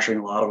manufacturing,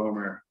 a lot of them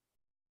are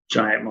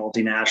giant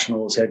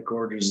multinationals,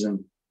 headquarters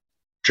in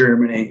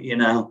Germany,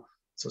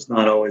 so it's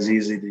not always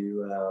easy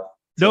to.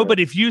 No, but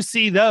if you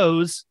see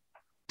those,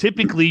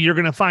 typically you're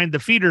going to find the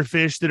feeder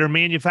fish that are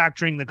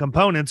manufacturing the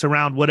components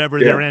around whatever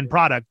their end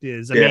product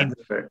is. I mean,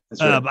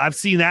 that's right. I've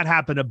seen that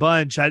happen a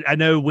bunch. I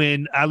know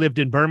when I lived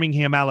in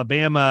Birmingham,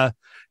 Alabama,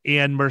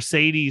 and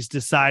Mercedes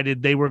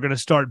decided they were going to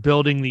start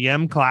building the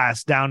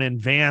M-Class down in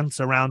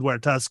Vance around where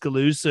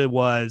Tuscaloosa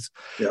was,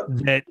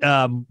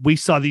 that we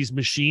saw these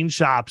machine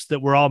shops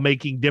that were all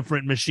making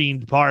different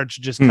machined parts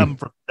just come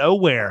from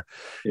nowhere.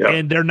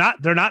 And they're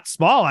not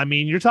small. I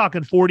mean, you're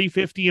talking 40,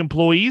 50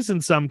 employees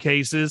in some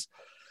cases.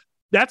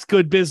 That's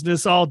good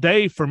business all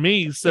day for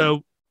me.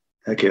 So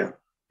heck yeah.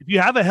 If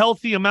you have a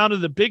healthy amount of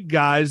the big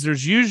guys,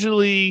 there's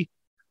usually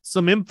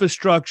some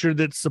infrastructure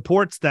that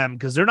supports them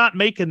because they're not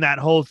making that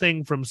whole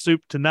thing from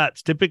soup to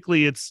nuts.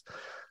 Typically it's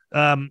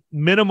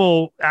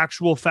minimal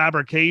actual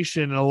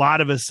fabrication and a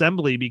lot of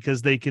assembly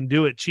because they can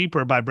do it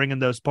cheaper by bringing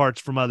those parts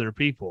from other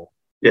people.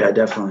 Yeah,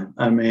 definitely.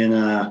 I mean,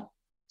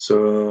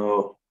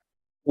 so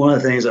one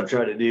of the things I've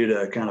tried to do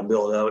to kind of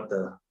build out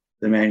the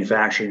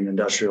manufacturing and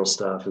industrial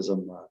stuff is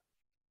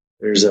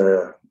there's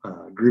a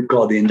group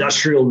called the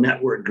Industrial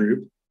Network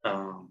Group.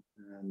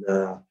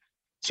 And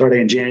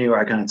starting in January,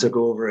 I kind of took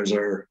over as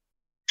our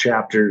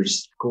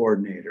chapter's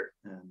coordinator.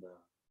 And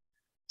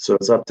so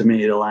it's up to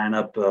me to line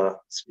up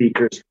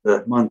speakers for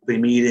the monthly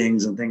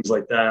meetings and things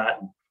like that.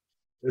 And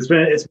it's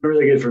been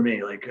really good for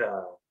me. Like,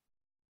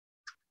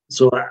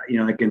 so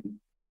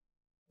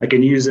I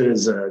can use it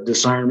as a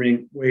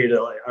disarming way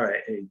to, like, all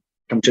right, hey,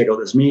 come check out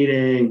this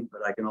meeting.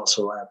 But I can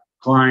also have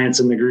clients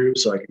in the group,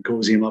 so I can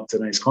cozy them up to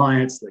nice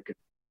clients that can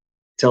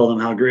tell them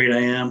how great I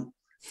am.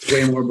 It's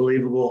way more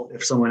believable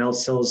if someone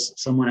else tells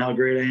someone how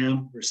great I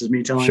am versus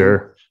me telling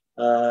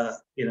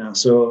them.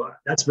 So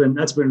that's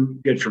been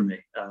good for me.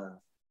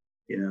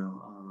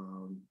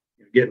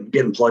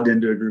 Getting plugged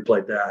into a group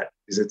like that,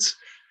 because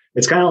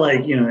it's kind of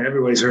like,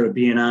 everybody's heard of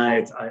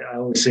BNI. I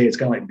always say it's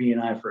kind of like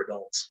BNI for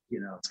adults.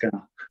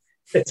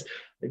 It's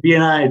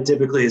BNI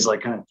typically is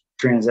like kind of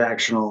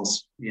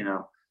transactionals,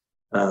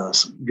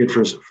 good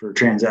for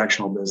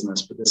transactional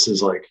business, but this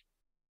is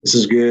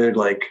good,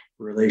 like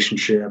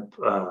relationship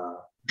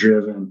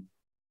driven,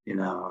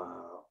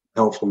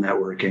 helpful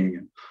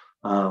networking.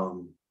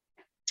 And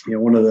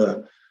one of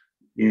the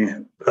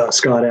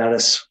Scott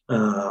Addis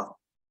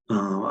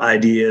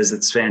ideas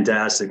that's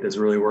fantastic, that's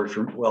really worked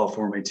well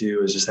for me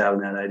too, is just having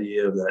that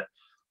idea of that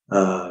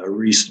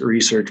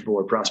research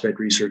board, prospect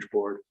research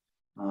board.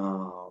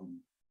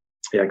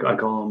 I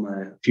call them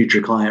a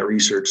future client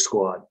research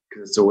squad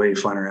because it's a way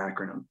funner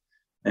acronym.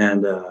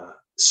 And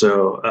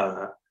so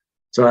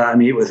I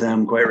meet with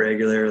them quite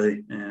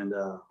regularly, and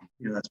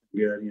that's been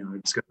good. I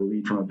just got a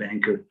lead from a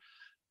banker,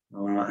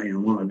 one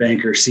of my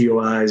banker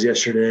COIs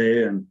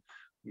yesterday, and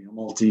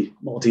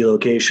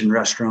multi-location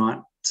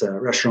restaurant. It's a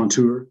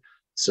restaurateur.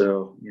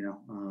 So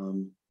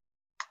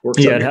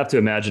I'd have to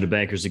imagine a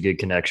banker's a good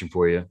connection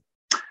for you.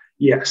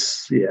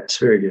 Yes,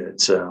 very good.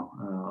 So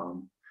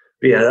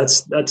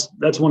that's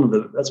been one of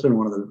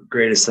the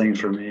greatest things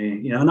for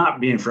me. Not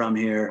being from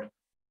here,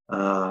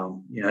 I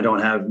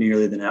don't have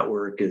nearly the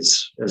network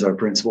as our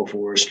principal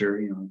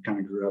Forester. Kind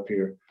of grew up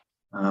here.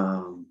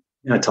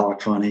 I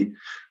talk funny.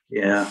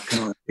 Yeah,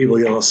 kind of people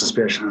get a little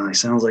suspicious. He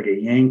sounds like a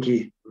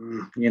Yankee.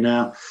 I don't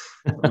know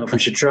if we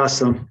should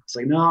trust him. It's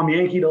like, no, I'm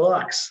Yankee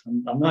Deluxe.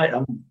 I'm not.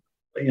 I'm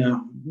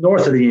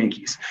north of the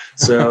Yankees.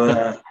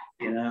 So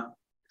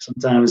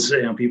sometimes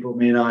people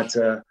may not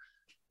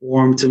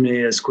warm to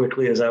me as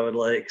quickly as I would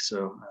like.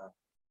 So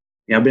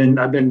I've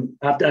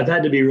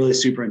had to be really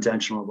super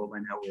intentional about my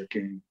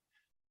networking.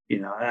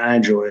 I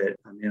enjoy it.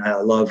 I mean, I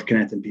love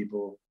connecting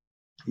people.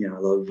 I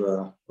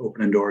love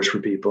opening doors for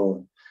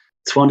people.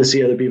 It's fun to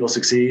see other people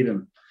succeed,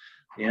 and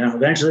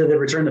eventually they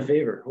return the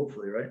favor,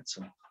 hopefully, right?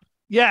 So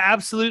yeah,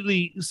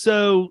 absolutely.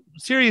 So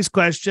serious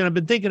question. I've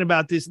been thinking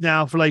about this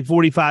now for like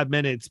 45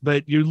 minutes,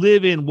 but you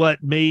live in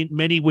what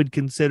many would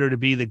consider to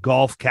be the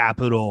golf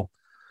capital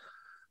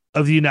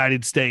of the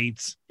United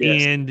States.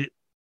 Yes. And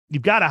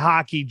you've got a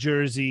hockey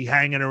jersey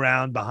hanging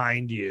around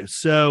behind you.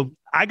 So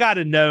I got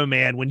to know,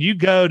 man, when you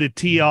go to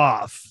tee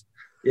off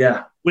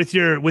with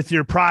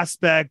your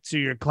prospects or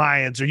your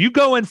clients, are you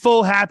going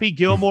full Happy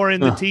Gilmore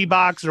in the tee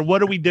box, or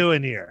what are we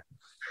doing here?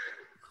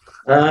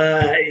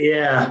 I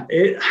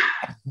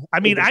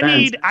need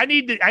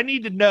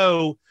to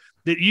know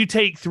that you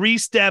take 3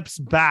 steps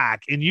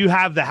back and you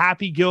have the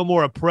Happy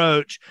Gilmore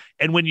approach,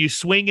 and when you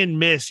swing and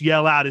miss,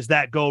 yell out, "Is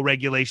that goal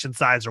regulation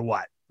size or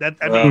what?" That's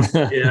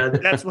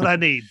what I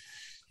need.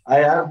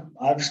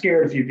 I've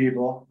scared a few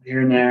people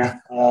here and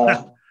there.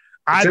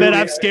 I bet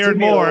I've scared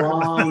more. A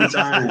long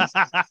time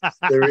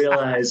to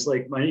realize,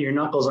 like, your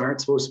knuckles aren't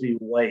supposed to be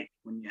white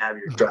when you have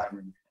your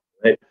driver,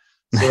 right?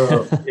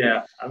 So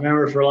I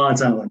remember for a long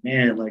time, like,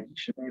 man, like, you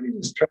should maybe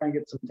just try and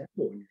get some tempo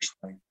when you're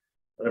swinging.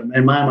 But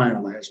in my mind,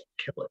 I'm like, I just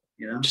kill it,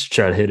 Just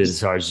try to hit it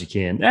as hard as you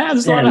can.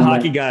 There's a lot of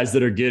hockey guys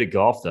that are good at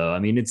golf, though. I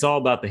mean, it's all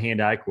about the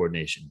hand-eye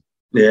coordination.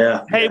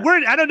 Yeah. Hey,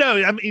 I don't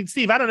know. I mean,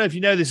 Steve, I don't know if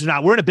you know this or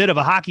not. We're in a bit of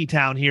a hockey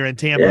town here in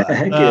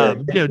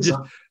Tampa. Just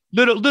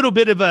little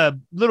bit of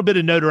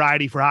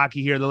notoriety for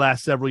hockey here the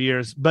last several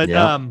years. But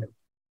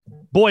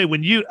boy,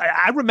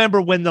 I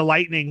remember when the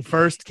Lightning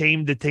first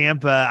came to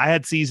Tampa. I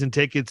had season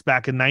tickets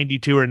back in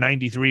 92 or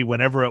 93,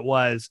 whenever it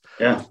was.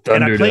 Yeah.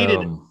 And I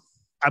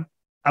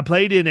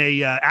played in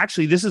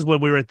actually, this is when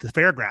we were at the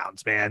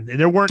fairgrounds, man. And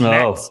there weren't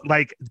nets.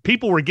 Like,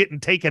 people were getting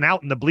taken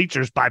out in the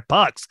bleachers by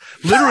pucks,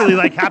 literally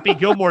like Happy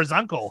Gilmore's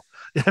uncle.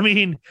 I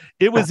mean,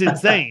 it was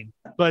insane,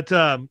 but,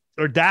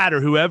 or dad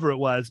or whoever it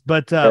was.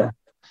 But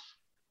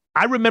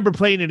I remember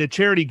playing in a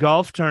charity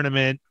golf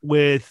tournament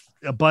with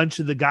a bunch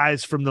of the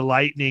guys from the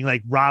Lightning,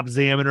 like Rob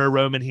Zaminer,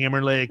 Roman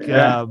Hammerlick,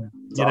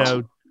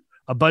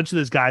 a bunch of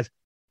those guys.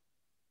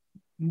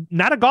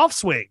 Not a golf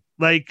swing.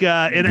 Like,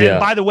 and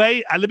by the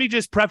way, let me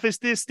just preface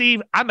this,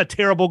 Steve. I'm a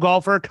terrible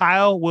golfer.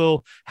 Kyle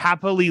will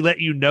happily let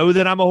you know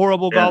that I'm a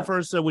horrible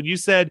golfer. So when you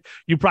said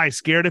you probably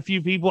scared a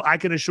few people, I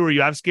can assure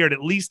you I've scared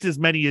at least as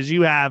many as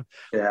you have,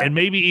 and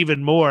maybe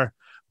even more.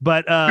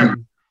 But how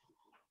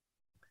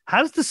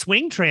does the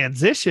swing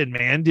transition,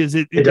 man?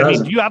 Do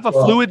you have a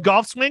fluid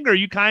golf swing, or are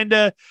you kind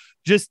of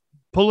just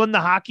pulling the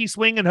hockey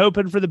swing and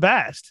hoping for the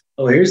best?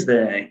 Oh, here's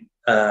the thing.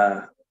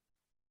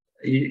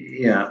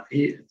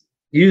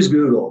 Use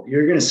Google.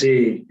 You're going to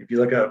see, if you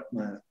look up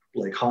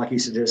like hockey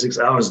statistics,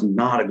 I was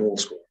not a goal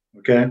scorer.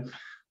 Okay.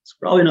 It's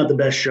probably not the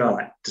best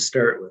shot to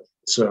start with.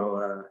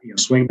 So,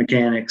 swing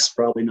mechanics,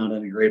 probably not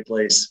in a great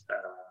place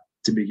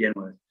to begin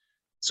with.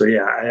 So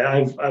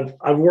yeah,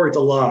 I've worked a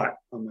lot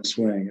on my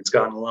swing. It's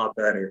gotten a lot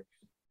better.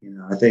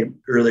 I think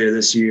earlier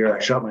this year, I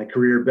shot my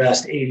career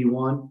best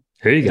 81.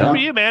 Here you go. Good for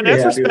you, man.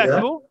 That's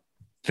respectable.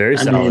 Very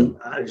solid.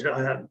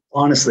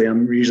 Honestly,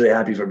 I'm usually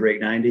happy if I break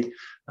 90.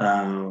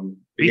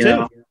 Me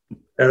too.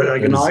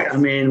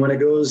 When it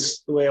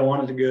goes the way I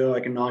want it to go, I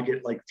can knock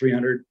it like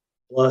 300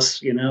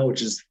 plus,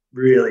 which is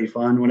really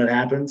fun when it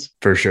happens.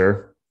 For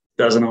sure.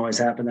 Doesn't always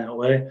happen that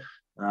way.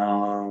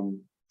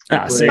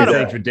 Same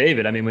thing for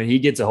David. I mean, when he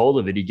gets a hold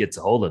of it, he gets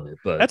a hold of it.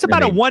 But that's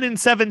about a 1 in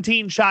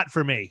 17 shot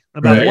for me.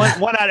 About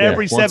one out of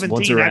every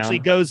 17 actually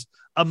goes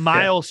a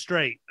mile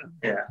straight.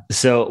 Yeah.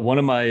 So one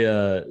of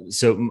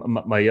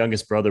my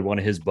youngest brother, one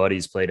of his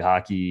buddies played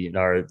hockey in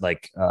our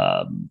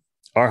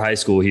high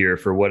school here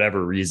for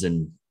whatever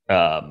reason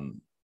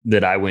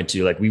that I went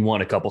to. Like, we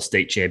won a couple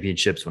state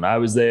championships when I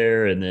was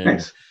there, and then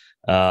nice.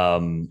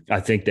 I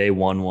think they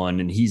won one.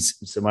 And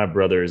my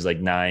brother is like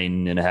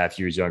 9.5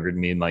 years younger than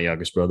me and my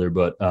youngest brother.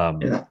 But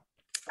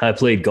I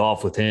played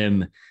golf with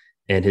him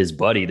and his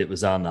buddy that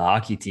was on the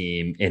hockey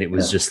team, and it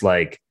was just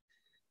like,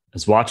 I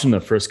was watching the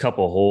first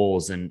couple of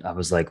holes, and I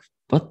was like,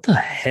 what the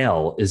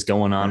hell is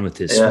going on with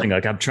his swing?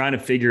 Like, I'm trying to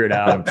figure it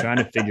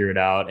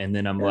out. And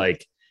then I'm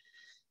like,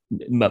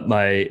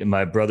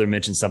 my brother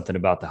mentioned something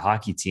about the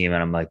hockey team,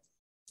 and I'm like,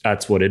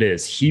 that's what it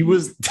is. He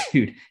was,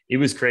 dude, it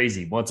was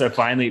crazy. Once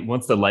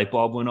the light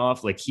bulb went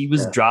off, like, he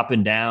was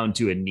dropping down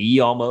to a knee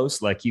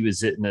almost, like he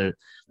was he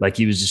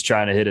was just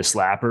trying to hit a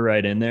slapper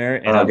right in there.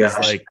 And I was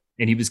like,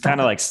 and he was kind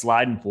of like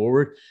sliding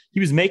forward. He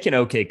was making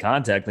okay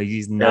contact. Like,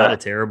 he's not a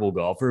terrible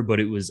golfer, but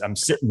I'm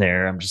sitting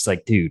there. I'm just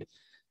like, dude,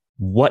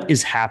 what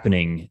is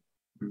happening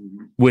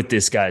with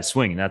this guy's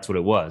swing? And that's what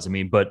it was. I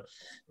mean, but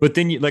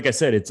then, like I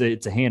said,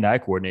 it's a hand-eye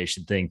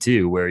coordination thing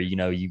too, where,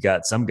 you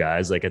got some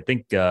guys, like, I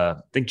think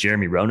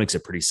Jeremy Roenick's a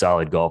pretty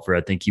solid golfer.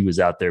 I think he was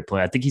out there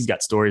playing. I think he's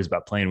got stories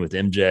about playing with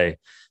MJ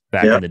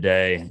back in the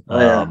day.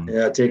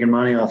 Taking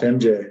money off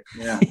MJ.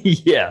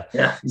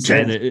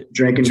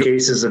 Drinking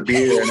cases of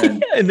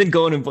beer and then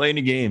going and playing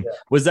a game.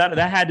 Was that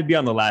had to be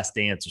on The Last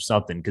Dance or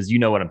something? Because you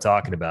know what I'm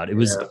talking about. It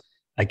was.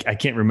 I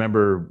can't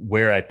remember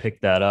where I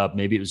picked that up.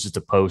 Maybe it was just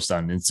a post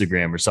on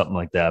Instagram or something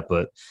like that.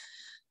 But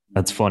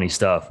that's funny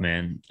stuff,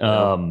 man.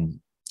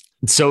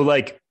 So,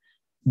 like,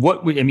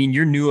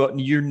 you're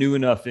new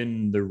enough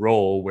in the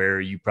role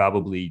where you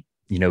probably,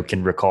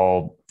 can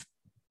recall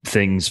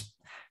things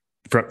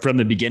from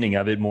the beginning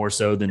of it more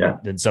so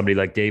than somebody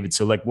like David.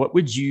 So, like, what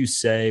would you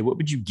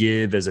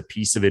give as a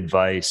piece of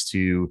advice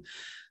to,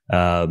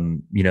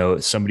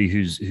 somebody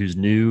who's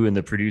new in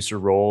the producer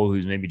role,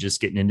 who's maybe just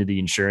getting into the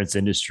insurance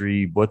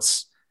industry?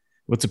 What's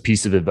a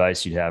piece of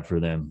advice you'd have for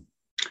them?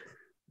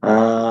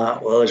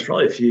 Well, there's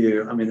probably a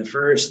few. I mean, the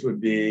first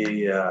would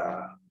be,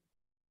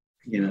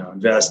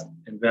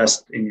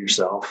 invest in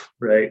yourself,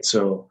 right?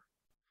 So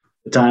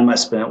the time I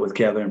spent with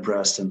Kevin and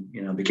Preston,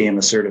 became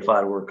a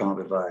certified work comp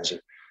advisor,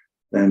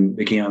 then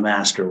became a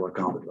master work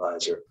comp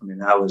advisor. I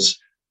mean,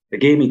 it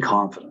gave me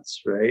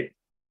confidence, right?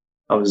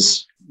 I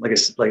was, like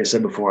I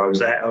said before, I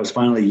was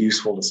finally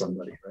useful to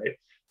somebody, right?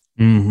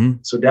 Mm-hmm.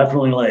 So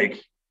definitely,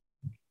 like,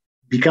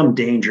 become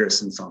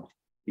dangerous in something.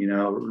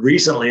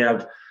 Recently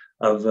I've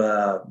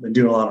been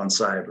doing a lot on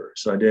cyber.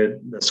 So I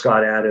did the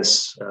Scott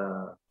Addis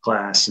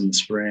class in the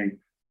spring,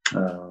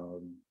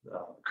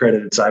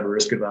 accredited cyber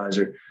risk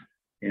advisor.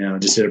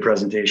 Just did a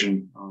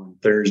presentation on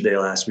Thursday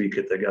last week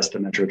at the Augusta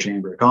Metro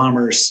Chamber of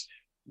Commerce.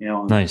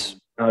 Nice.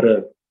 How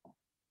to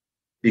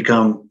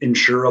become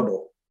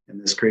insurable in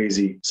this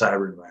crazy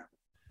cyber environment.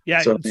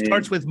 Yeah, so, it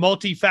starts with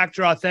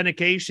multi-factor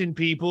authentication,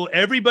 people.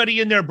 Everybody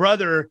and their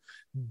brother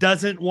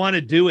doesn't want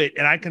to do it.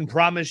 And I can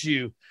promise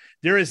you,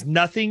 there is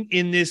nothing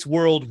in this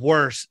world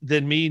worse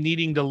than me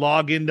needing to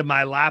log into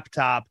my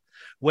laptop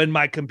when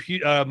my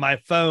my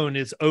phone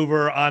is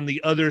over on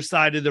the other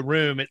side of the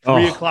room at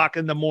 3:00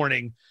 in the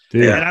morning.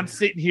 Dude. And I'm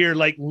sitting here,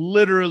 like,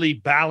 literally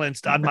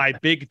balanced on my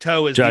big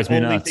toe as the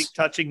only thing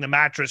touching the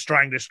mattress,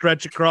 trying to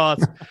stretch across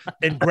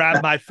and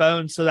grab my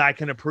phone so that I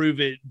can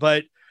approve it.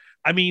 But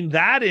I mean,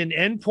 that and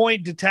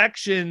endpoint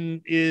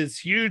detection is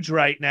huge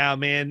right now,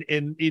 man.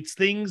 And it's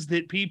things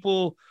that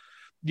people,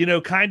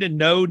 kind of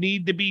know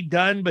need to be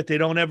done, but they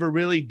don't ever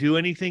really do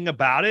anything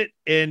about it.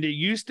 And it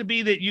used to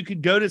be that you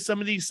could go to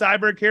some of these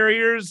cyber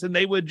carriers and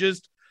they would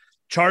just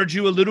charge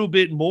you a little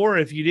bit more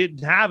if you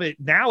didn't have it.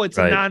 Now it's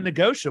a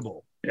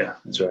non-negotiable. Yeah,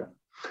 that's right.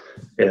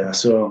 Yeah.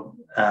 So,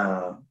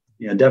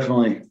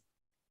 definitely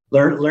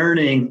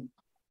learning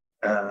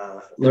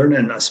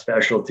a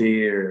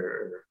specialty,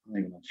 or I don't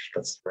even know if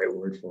that's the right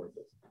word for it.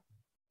 But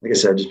like I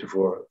said just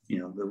before,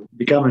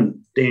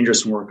 becoming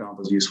dangerous and work comp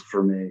is useful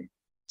for me.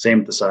 Same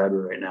with the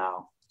cyber right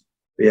now.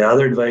 But yeah,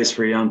 other advice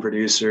for young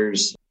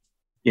producers,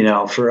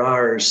 for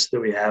ours that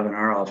we have in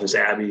our office,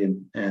 Abby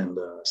and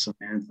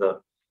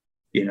Samantha,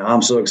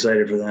 I'm so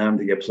excited for them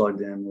to get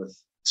plugged in with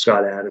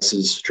Scott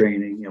Addis's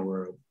training.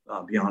 We're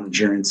a Beyond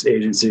Insurance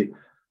agency.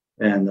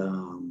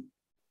 And,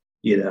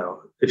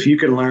 if you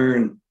can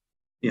learn,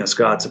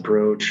 Scott's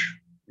approach,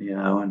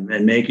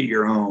 and make it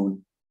your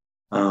own,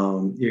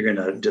 you're going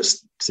to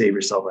just save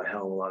yourself a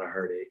hell of a lot of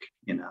heartache.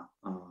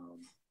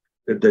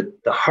 The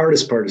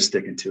hardest part is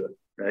sticking to it,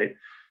 right?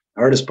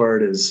 The hardest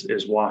part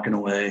is walking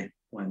away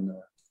when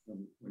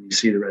you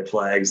see the red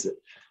flags that,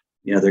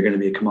 they're going to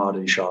be a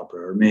commodity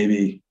shopper, or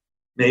maybe,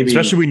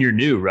 especially when you're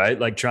new, right?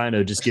 Like trying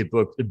to just get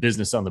the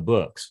business on the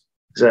books.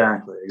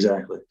 Exactly.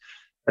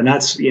 And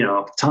that's,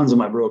 tons of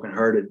my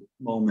brokenhearted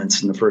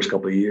moments in the first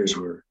couple of years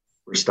were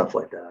stuff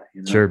like that.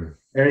 Sure.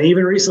 And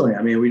even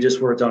recently, we just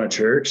worked on a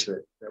church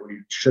that we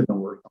shouldn't have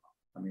worked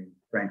on.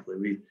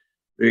 Frankly,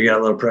 we got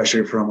a little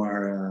pressure from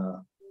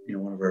our,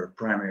 one of our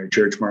primary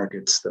church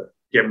markets to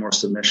get more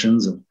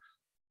submissions, and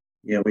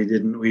we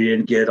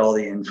didn't get all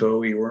the info.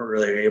 We weren't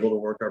really able to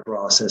work our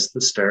process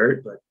to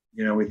start, but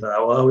we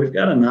thought, well, we've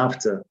got enough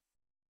to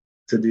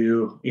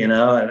do, and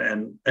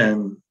I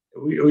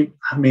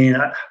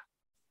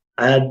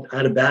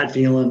had a bad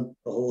feeling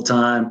the whole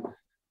time.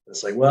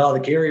 It's like, well, the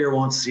carrier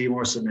wants to see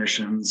more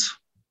submissions.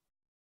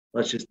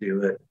 Let's just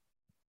do it.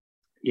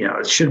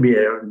 It should be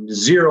a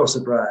zero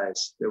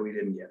surprise that we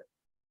didn't get it.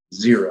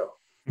 Zero.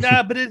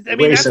 No, but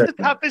that's the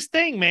toughest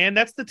thing, man.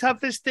 That's the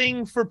toughest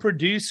thing for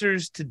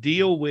producers to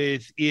deal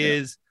with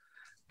is,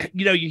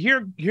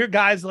 you hear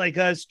guys like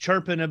us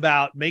chirping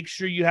about make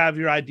sure you have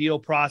your ideal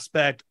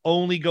prospect,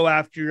 only go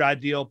after your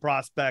ideal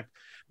prospect.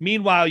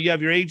 Meanwhile, you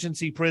have your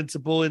agency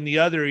principal in the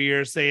other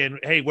ear saying,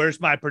 hey, where's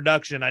my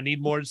production? I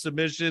need more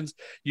submissions.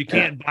 You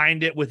can't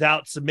bind it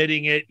without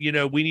submitting it.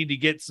 We need to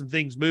get some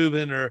things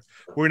moving, or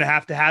we're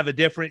going to have a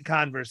different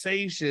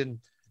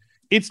conversation.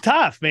 It's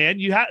tough, man.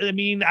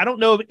 I don't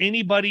know of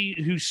anybody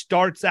who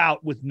starts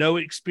out with no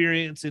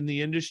experience in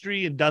the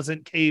industry and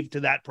doesn't cave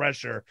to that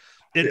pressure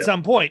at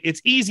some point.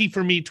 It's easy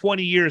for me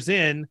 20 years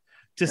in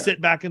to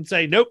sit back and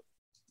say, nope,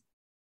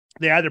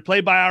 they either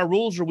play by our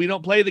rules or we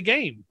don't play the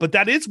game. But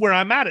that is where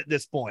I'm at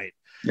this point.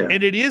 Yeah.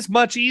 And it is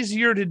much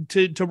easier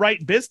to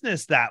write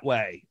business that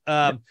way.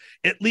 At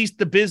least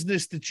the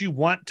business that you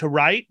want to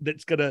write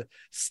that's going to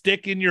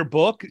stick in your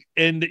book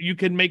and that you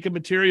can make a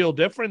material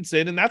difference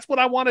in. And that's what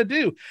I want to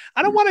do.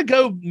 I don't want to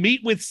go meet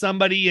with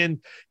somebody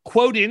and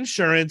quote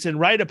insurance and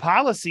write a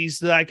policy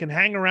so that I can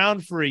hang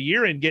around for a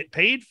year and get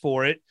paid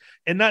for it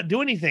and not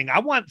do anything. I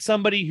want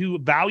somebody who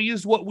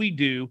values what we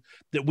do,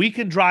 that we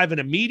can drive an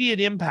immediate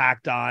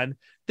impact on,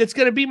 that's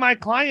going to be my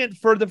client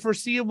for the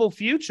foreseeable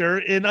future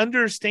and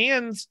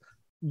understands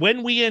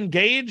when we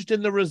engaged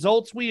and the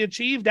results we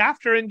achieved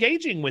after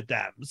engaging with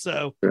them.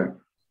 So,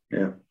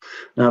 yeah,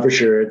 no, for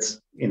sure.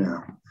 It's,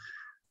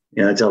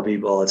 I tell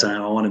people all the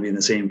time, I want to be in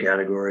the same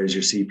category as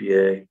your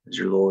CPA, as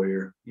your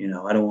lawyer.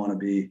 I don't want to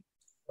be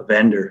a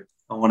vendor.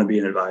 I want to be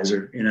an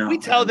advisor, We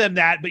tell them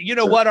that, but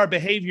what? Our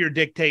behavior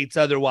dictates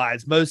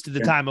otherwise most of the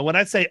time. And when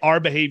I say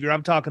our behavior,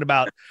 I'm talking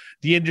about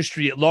the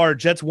industry at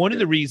large. That's one of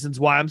the reasons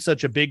why I'm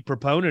such a big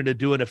proponent of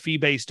doing a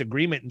fee-based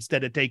agreement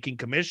instead of taking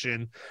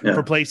commission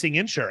for placing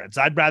insurance.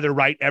 I'd rather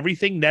write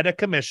everything net a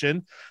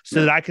commission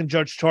so that I can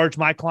charge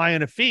my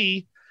client a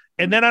fee.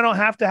 And then I don't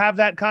have to have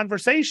that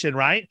conversation,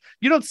 right?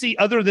 You don't see,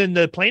 other than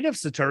the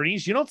plaintiff's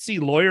attorneys, you don't see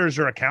lawyers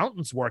or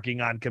accountants working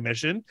on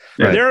commission.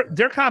 Right.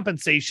 Their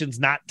compensation's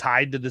not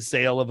tied to the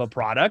sale of a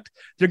product.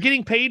 They're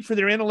getting paid for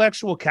their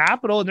intellectual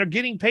capital, and they're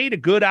getting paid a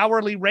good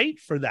hourly rate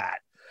for that.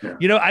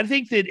 Yeah. I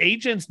think that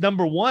agents,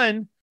 number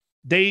one,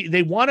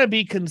 they want to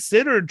be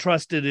considered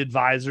trusted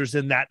advisors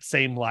in that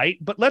same light,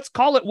 but let's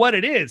call it what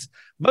it is.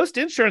 Most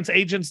insurance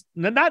agents,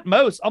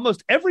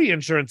 almost every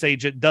insurance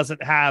agent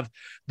doesn't have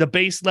the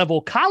base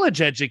level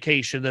college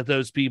education that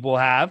those people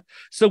have.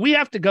 So we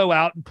have to go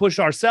out and push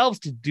ourselves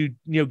to do,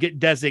 get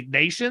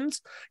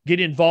designations, get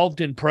involved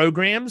in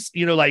programs,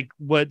 like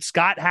what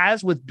Scott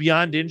has with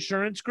Beyond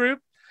Insurance Group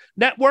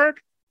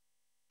Network,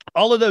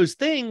 all of those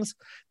things.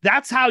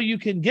 That's how you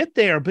can get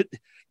there. But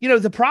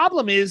the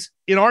problem is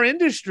in our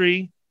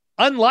industry,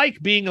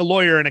 unlike being a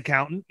lawyer and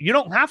accountant, you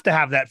don't have to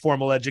have that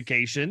formal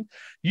education.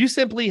 You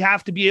simply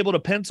have to be able to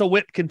pencil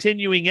whip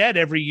continuing ed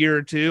every year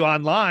or two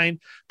online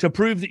to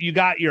prove that you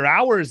got your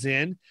hours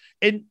in.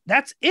 And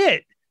that's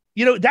it.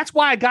 That's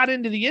why I got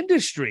into the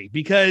industry,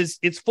 because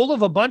it's full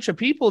of a bunch of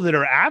people that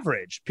are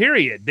average,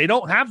 period. They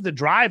don't have the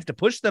drive to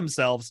push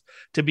themselves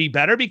to be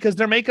better because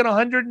they're making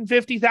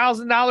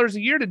 $150,000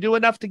 a year to do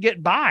enough to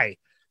get by.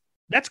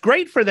 That's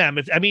great for them.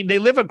 They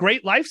live a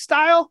great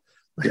lifestyle.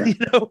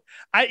 Yeah.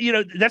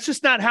 That's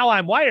just not how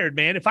I'm wired,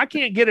 man. If I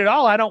can't get it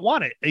all, I don't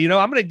want it.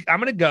 I'm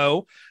going to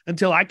go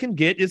until I can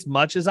get as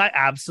much as I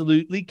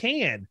absolutely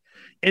can.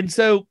 And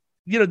so,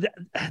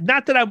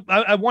 not that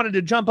I wanted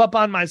to jump up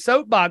on my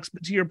soapbox,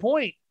 but to your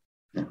point,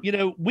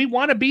 we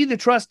want to be the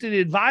trusted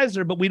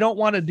advisor, but we don't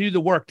want to do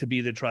the work to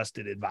be the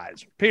trusted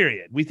advisor,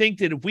 period. We think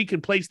that if we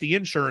can place the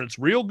insurance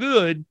real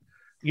good,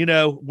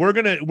 we're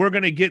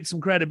going to get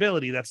some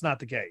credibility. That's not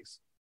the case.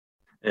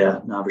 Yeah,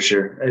 no, for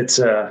sure. It is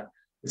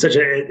such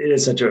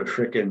a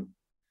freaking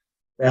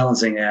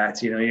balancing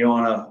act. You don't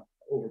want to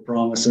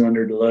overpromise and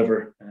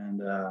underdeliver.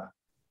 And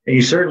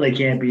you certainly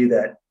can't be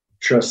that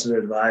trusted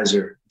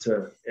advisor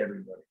to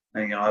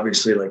everybody.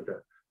 Obviously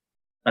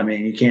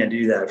you can't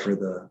do that for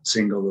the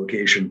single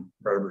location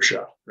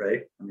barbershop,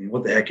 right?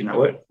 What the heck,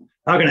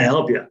 how can I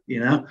help you?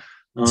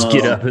 Let's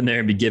get up in there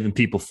and be giving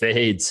people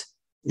fades.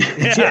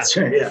 Yeah. That's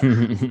right. Yeah.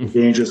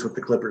 Dangerous with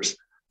the clippers.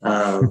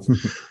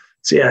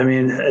 So yeah,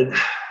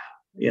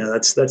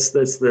 that's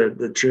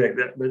the trick.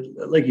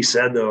 But like you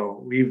said,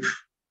 though,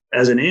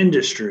 as an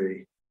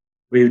industry,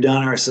 we've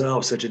done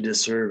ourselves such a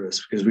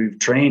disservice because we've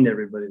trained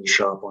everybody to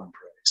shop on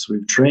price.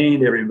 We've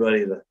trained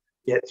everybody to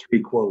get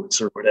 3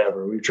 quotes or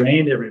whatever. We've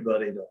trained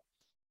everybody to,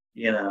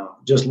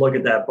 just look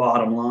at that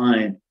bottom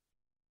line,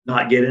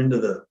 not get into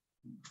the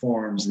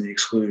forms and the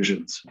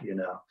exclusions,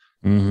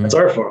 Mm-hmm. That's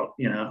our fault,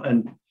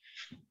 and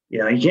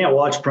you can't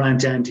watch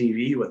primetime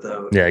TV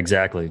without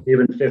exactly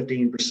even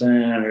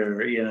 15%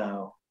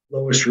 or,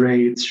 lowest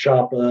rates,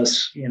 shop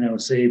us,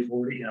 save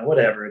 40,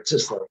 whatever. It's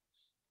just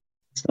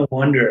it's no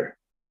wonder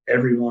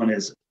everyone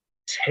is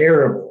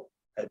terrible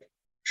at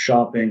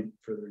shopping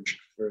for the insurance.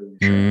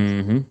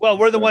 Mm-hmm. Well,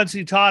 we're the ones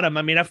who taught them.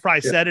 I've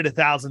probably said it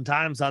 1,000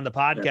 times on the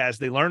podcast. Yeah.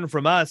 They learn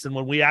from us. And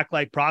when we act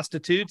like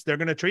prostitutes, they're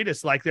going to treat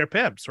us like they're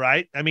pimps,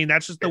 right?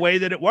 That's just the way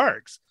that it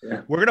works.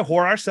 Yeah. We're going to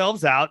whore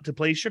ourselves out to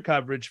place your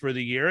coverage for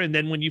the year. And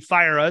then when you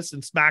fire us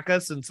and smack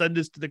us and send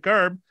us to the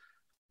curb,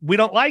 we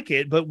don't like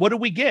it. But what do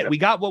we get? Yeah. We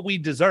got what we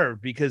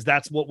deserve because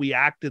that's what we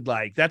acted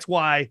like. That's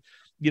why,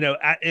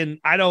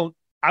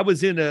 I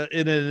was in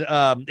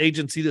an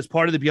agency that's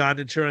part of the Beyond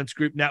Insurance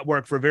Group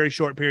network for a very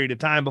short period of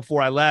time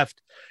before I left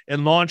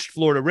and launched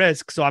Florida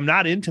Risk. So I'm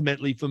not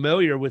intimately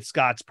familiar with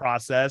Scott's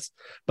process,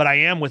 but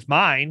I am with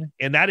mine.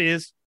 And that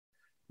is,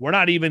 we're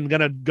not even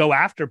going to go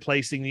after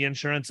placing the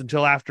insurance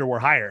until after we're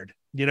hired.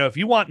 If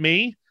you want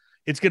me,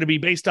 it's going to be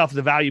based off of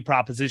the value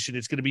proposition.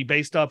 It's going to be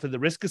based off of the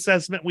risk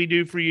assessment we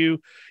do for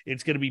you.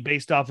 It's going to be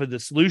based off of the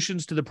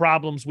solutions to the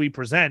problems we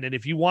present. And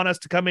if you want us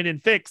to come in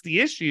and fix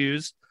the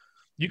issues,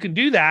 you can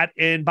do that.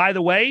 And by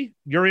the way,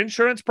 your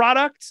insurance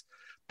products,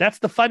 that's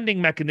the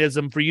funding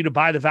mechanism for you to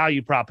buy the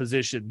value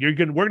proposition. We're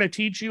going to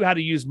teach you how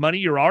to use money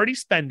you're already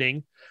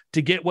spending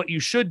to get what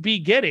you should be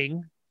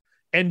getting,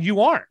 and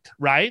you aren't,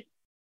 right?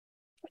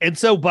 And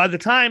so by the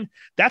time,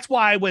 that's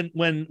why when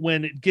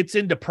it gets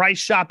into price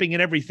shopping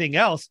and everything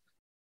else,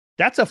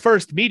 that's a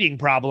first meeting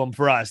problem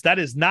for us. That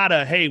is not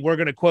a, hey, we're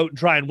going to quote and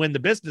try and win the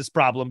business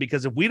problem,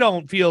 because if we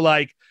don't feel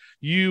like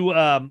you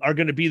are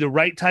going to be the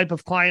right type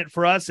of client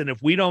for us, and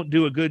if we don't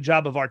do a good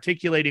job of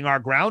articulating our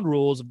ground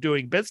rules of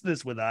doing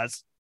business with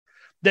us,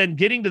 then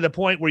getting to the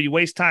point where you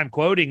waste time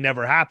quoting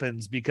never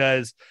happens,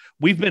 because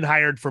we've been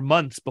hired for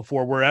months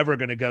before we're ever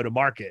going to go to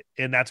market.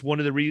 And that's one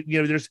of the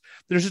there's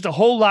just a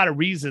whole lot of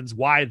reasons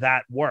why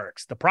that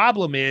works. The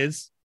problem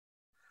is,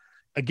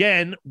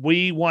 again,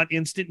 we want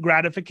instant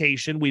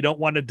gratification. We don't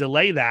want to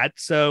delay that.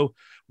 So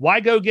why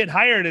go get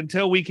hired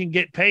until we can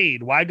get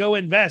paid? Why go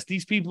invest?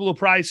 These people will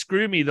probably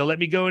screw me. They'll let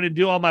me go in and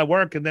do all my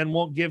work and then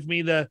won't give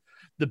me the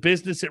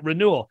business at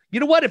renewal.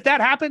 You know what? If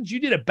that happens, you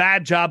did a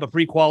bad job of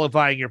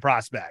pre-qualifying your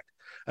prospect.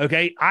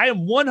 Okay. I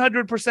am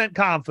 100%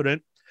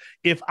 confident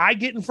if I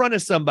get in front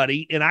of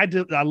somebody and I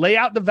lay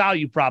out the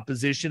value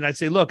proposition, I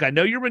say, look, I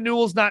know your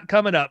renewal's not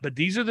coming up, but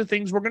these are the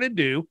things we're going to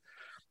do.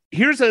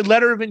 Here's a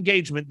letter of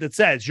engagement that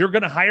says you're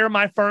going to hire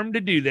my firm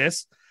to do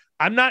this.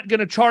 I'm not going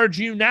to charge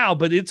you now,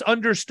 but it's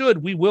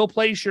understood we will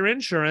place your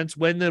insurance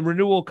when the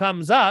renewal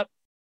comes up.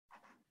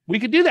 We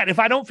could do that. If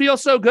I don't feel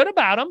so good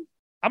about them,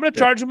 I'm going to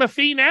charge them a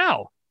fee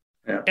now.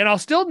 Yeah. And I'll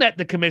still net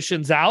the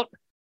commissions out,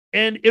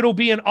 and it'll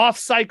be an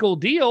off-cycle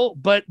deal,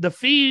 but the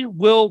fee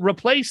will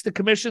replace the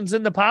commissions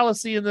in the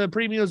policy, and the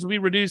premiums will be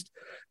reduced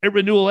at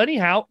renewal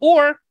anyhow.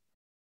 Or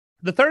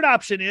the third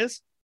option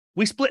is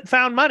we split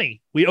found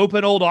money. We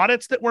open old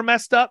audits that were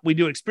messed up. We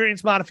do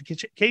experience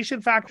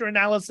modification factor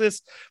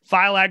analysis,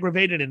 file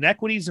aggravated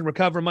inequities, and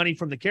recover money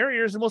from the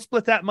carriers. And we'll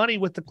split that money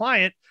with the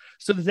client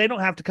so that they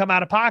don't have to come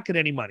out of pocket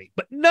any money.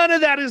 But none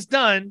of that is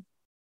done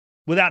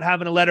without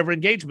having a letter of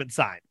engagement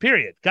signed,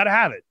 period. Got to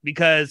have it,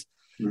 because,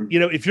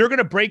 if you're going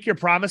to break your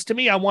promise to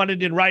me, I want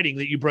it in writing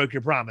that you broke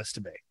your promise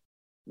to me.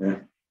 Yeah,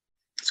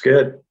 it's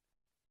good.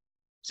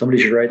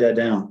 Somebody should write that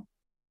down.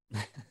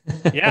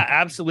 Yeah,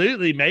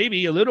 absolutely.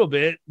 Maybe a little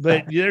bit,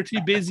 but they're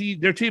too busy.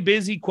 They're too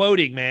busy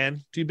quoting,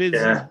 man. Too busy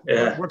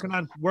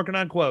working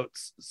on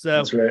quotes.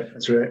 So that's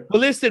right.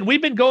 Well, listen,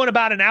 we've been going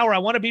about an hour. I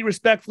want to be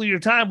respectful of your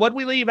time. What did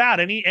we leave out?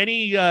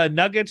 Any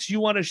nuggets you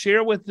want to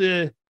share with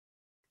the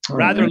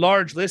rather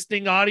large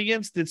listening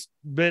audience that's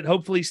been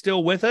hopefully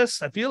still with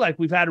us? I feel like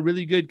we've had a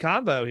really good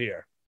convo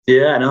here.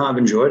 Yeah, no, I've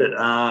enjoyed it.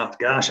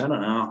 Gosh, I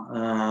don't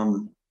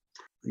know.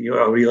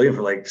 are you looking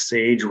for, like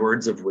sage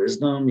words of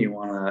wisdom? You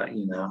want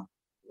to,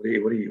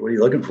 what are you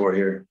looking for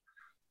here?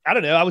 I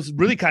don't know. I was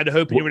really kind of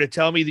hoping you were to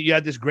tell me that you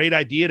had this great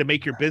idea to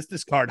make your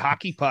business card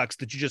hockey pucks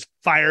that you just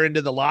fire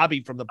into the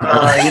lobby from the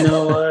pub. You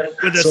know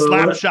what? With a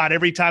slap shot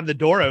every time the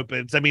door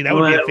opens. I mean, that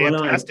would be a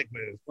fantastic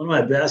move. One of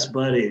my best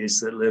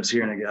buddies that lives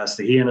here in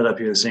Augusta, he ended up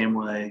here the same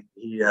way.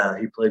 He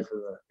played for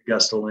the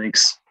Augusta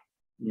Lynx.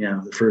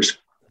 The first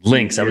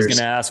Lynx. I was going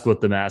to ask what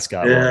the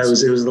mascot was.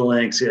 Yeah, it was the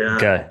Lynx. Yeah.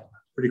 Okay.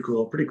 Pretty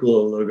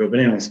cool logo. But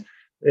anyways,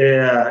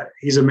 yeah,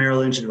 he's a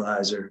Merrill Lynch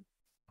advisor.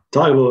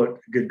 Talk about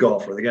a good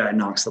golfer. The guy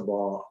knocks the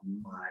ball a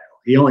mile.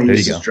 He only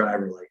uses his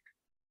driver like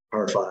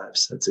par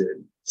fives. That's it.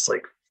 It's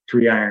like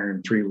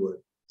 3-iron, 3-wood.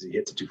 He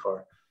hits it too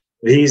far.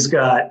 But he's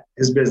got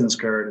his business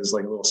card is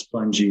like a little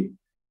spongy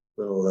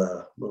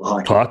little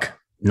hockey puck.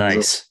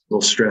 Nice.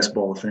 Little stress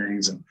ball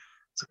things. And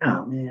it's like,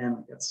 oh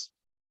man, that's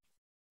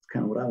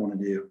kind of what I want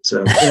to do.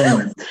 So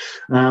anyway,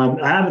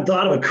 I haven't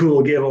thought of a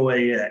cool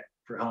giveaway yet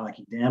for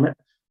hockey, damn it.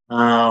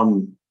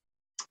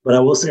 But I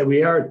will say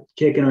we are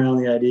kicking around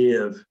the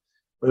idea of,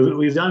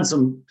 we've done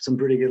some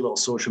pretty good little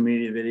social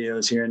media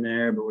videos here and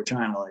there, but we're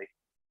trying to like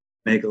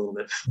make it a little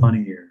bit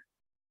funnier.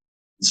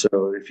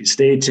 So if you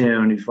stay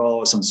tuned, you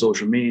follow us on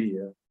social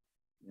media,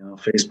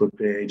 Facebook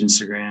page,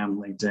 Instagram,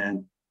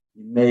 LinkedIn,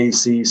 you may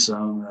see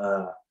some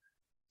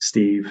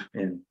Steve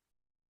and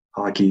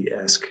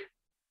hockey-esque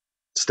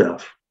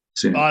stuff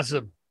soon.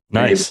 Awesome.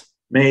 Nice.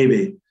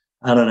 Maybe.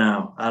 I don't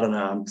know.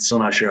 I'm still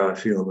not sure how I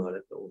feel about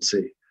it, but we'll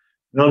see.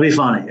 It'll be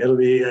funny.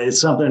 It's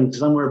something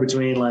somewhere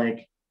between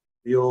like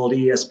the old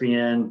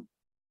ESPN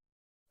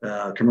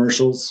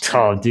commercials.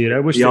 Oh, dude, I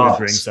wish they would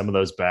bring some of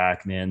those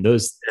back, man.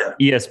 Those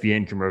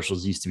ESPN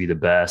commercials used to be the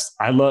best.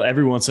 I love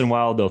every once in a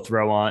while they'll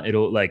throw on,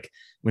 it'll like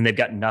when they've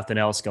got nothing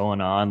else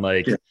going on,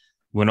 like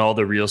when all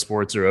the real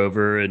sports are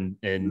over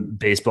and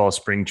baseball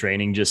spring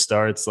training just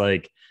starts,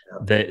 like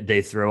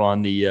they throw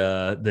on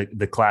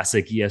the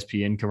classic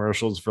ESPN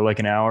commercials for like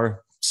an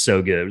hour.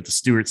 So good with the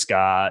Stuart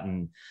Scott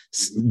and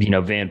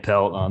Van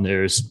Pelt on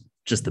there's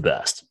just the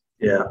best.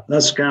 Yeah,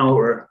 that's kind of what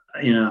we're,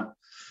 I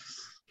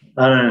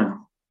don't know.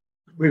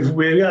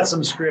 We've got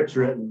some scripts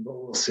written, but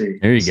we'll see.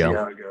 There you go. See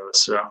how it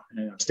goes. So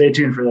stay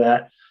tuned for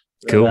that.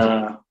 Cool.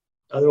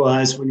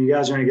 Otherwise, when you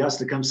guys are in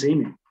Augusta, come see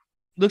me.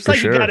 Looks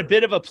like you got a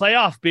bit of a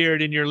playoff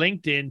beard in your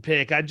LinkedIn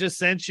pic. I just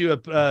sent you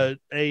a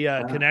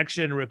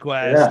connection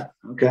request.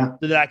 Yeah. Okay.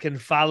 So that I can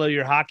follow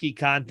your hockey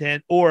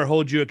content or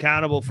hold you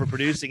accountable for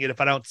producing it if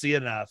I don't see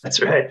enough.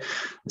 That's right.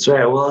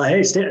 Well,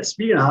 hey,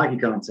 speaking of hockey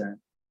content,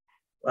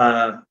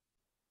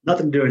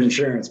 nothing to do with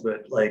insurance,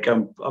 but like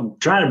I'm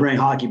trying to bring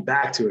hockey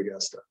back to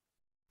Augusta,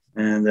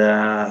 and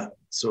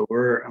so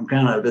I'm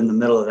kind of in the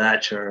middle of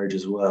that charge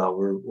as well.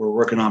 We're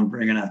working on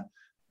bringing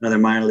another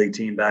minor league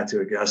team back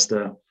to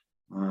Augusta.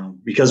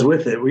 Because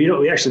with it, we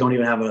actually don't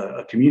even have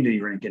a community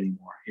rink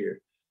anymore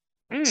here.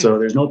 So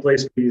there's no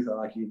place for youth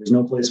hockey. There's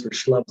no place for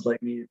schlubs like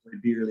me to play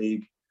beer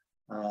league.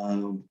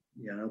 No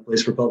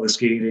place for public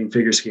skating,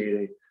 figure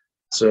skating.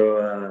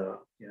 So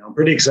I'm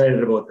pretty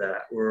excited about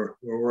that. We're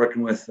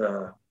working with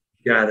a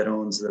guy that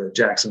owns the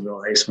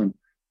Jacksonville Iceman.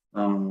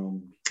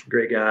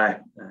 Great guy,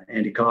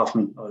 Andy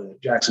Kaufman out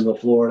of Jacksonville,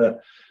 Florida.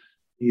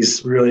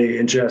 He's really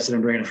interested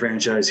in bringing a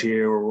franchise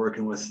here. We're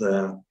working with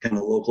kind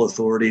of local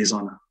authorities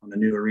on the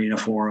new arena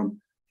for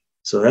him.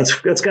 So that's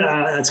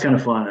kind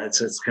of fun. It's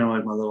kind of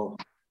like my little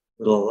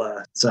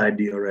side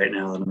deal right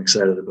now that I'm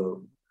excited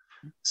about.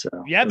 So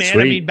yeah, man.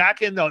 Sweet. I mean,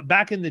 back in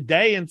the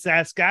day in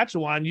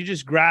Saskatchewan, you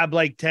just grab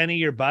like 10 of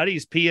your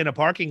buddies, pee in a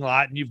parking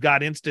lot, and you've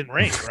got instant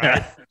rink,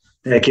 right?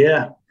 Heck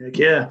yeah.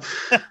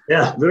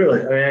 Yeah,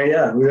 literally.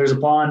 I mean, there's a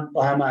pond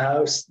behind my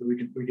house that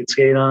we could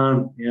skate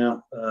on.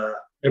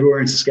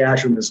 Everywhere in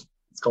Saskatchewan, it's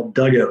called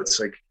dugouts.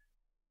 Like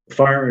the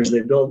farmers,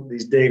 they build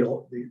these dig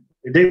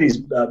these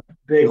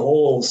big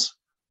holes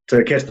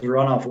to catch the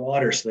runoff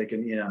water, so they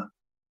can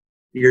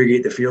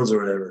irrigate the fields or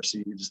whatever. So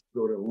you can just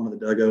go to one of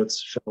the dugouts,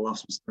 shovel off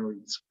some snow, you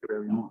can skate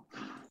whatever you want.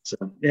 So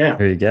yeah,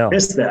 there you go.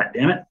 Missed that,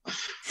 damn it.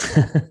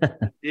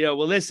 Yeah.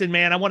 Well, listen,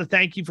 man, I want to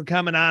thank you for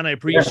coming on. I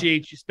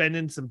appreciate you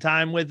spending some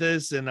time with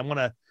us, and I want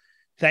to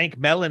thank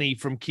Melanie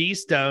from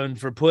Keystone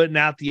for putting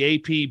out the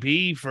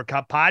APB for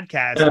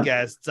podcast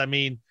guests. I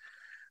mean,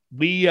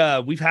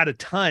 we've had a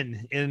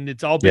ton, and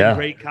it's all been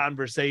great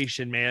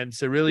conversation, man.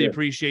 So really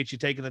appreciate you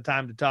taking the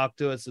time to talk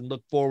to us, and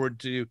look forward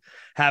to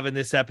having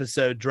this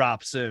episode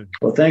drop soon.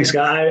 Well, thanks,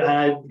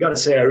 guy. I got to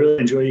say, I really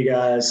enjoy you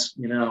guys.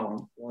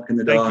 Walking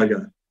the dog,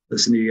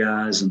 listen to you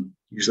guys, and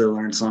usually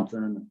learn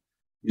something.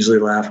 Usually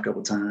laugh a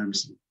couple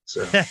times.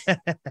 So,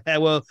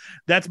 well,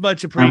 that's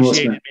much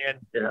appreciated, man.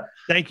 Yeah.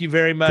 Thank you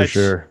very much. For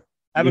sure.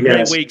 Have a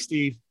great week,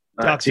 Steve.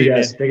 Talk to you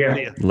guys. Take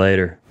care.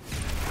 Later.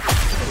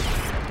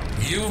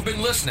 You've been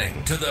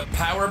listening to the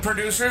Power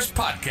Producers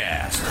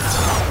Podcast.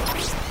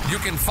 You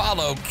can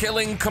follow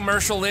Killing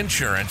Commercial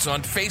Insurance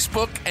on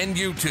Facebook and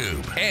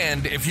YouTube.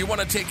 And if you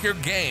want to take your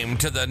game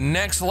to the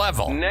next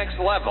level,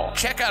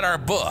 check out our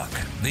book,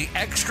 The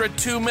Extra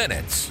 2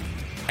 Minutes,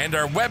 and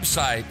our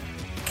website,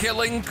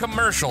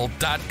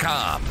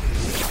 killingcommercial.com.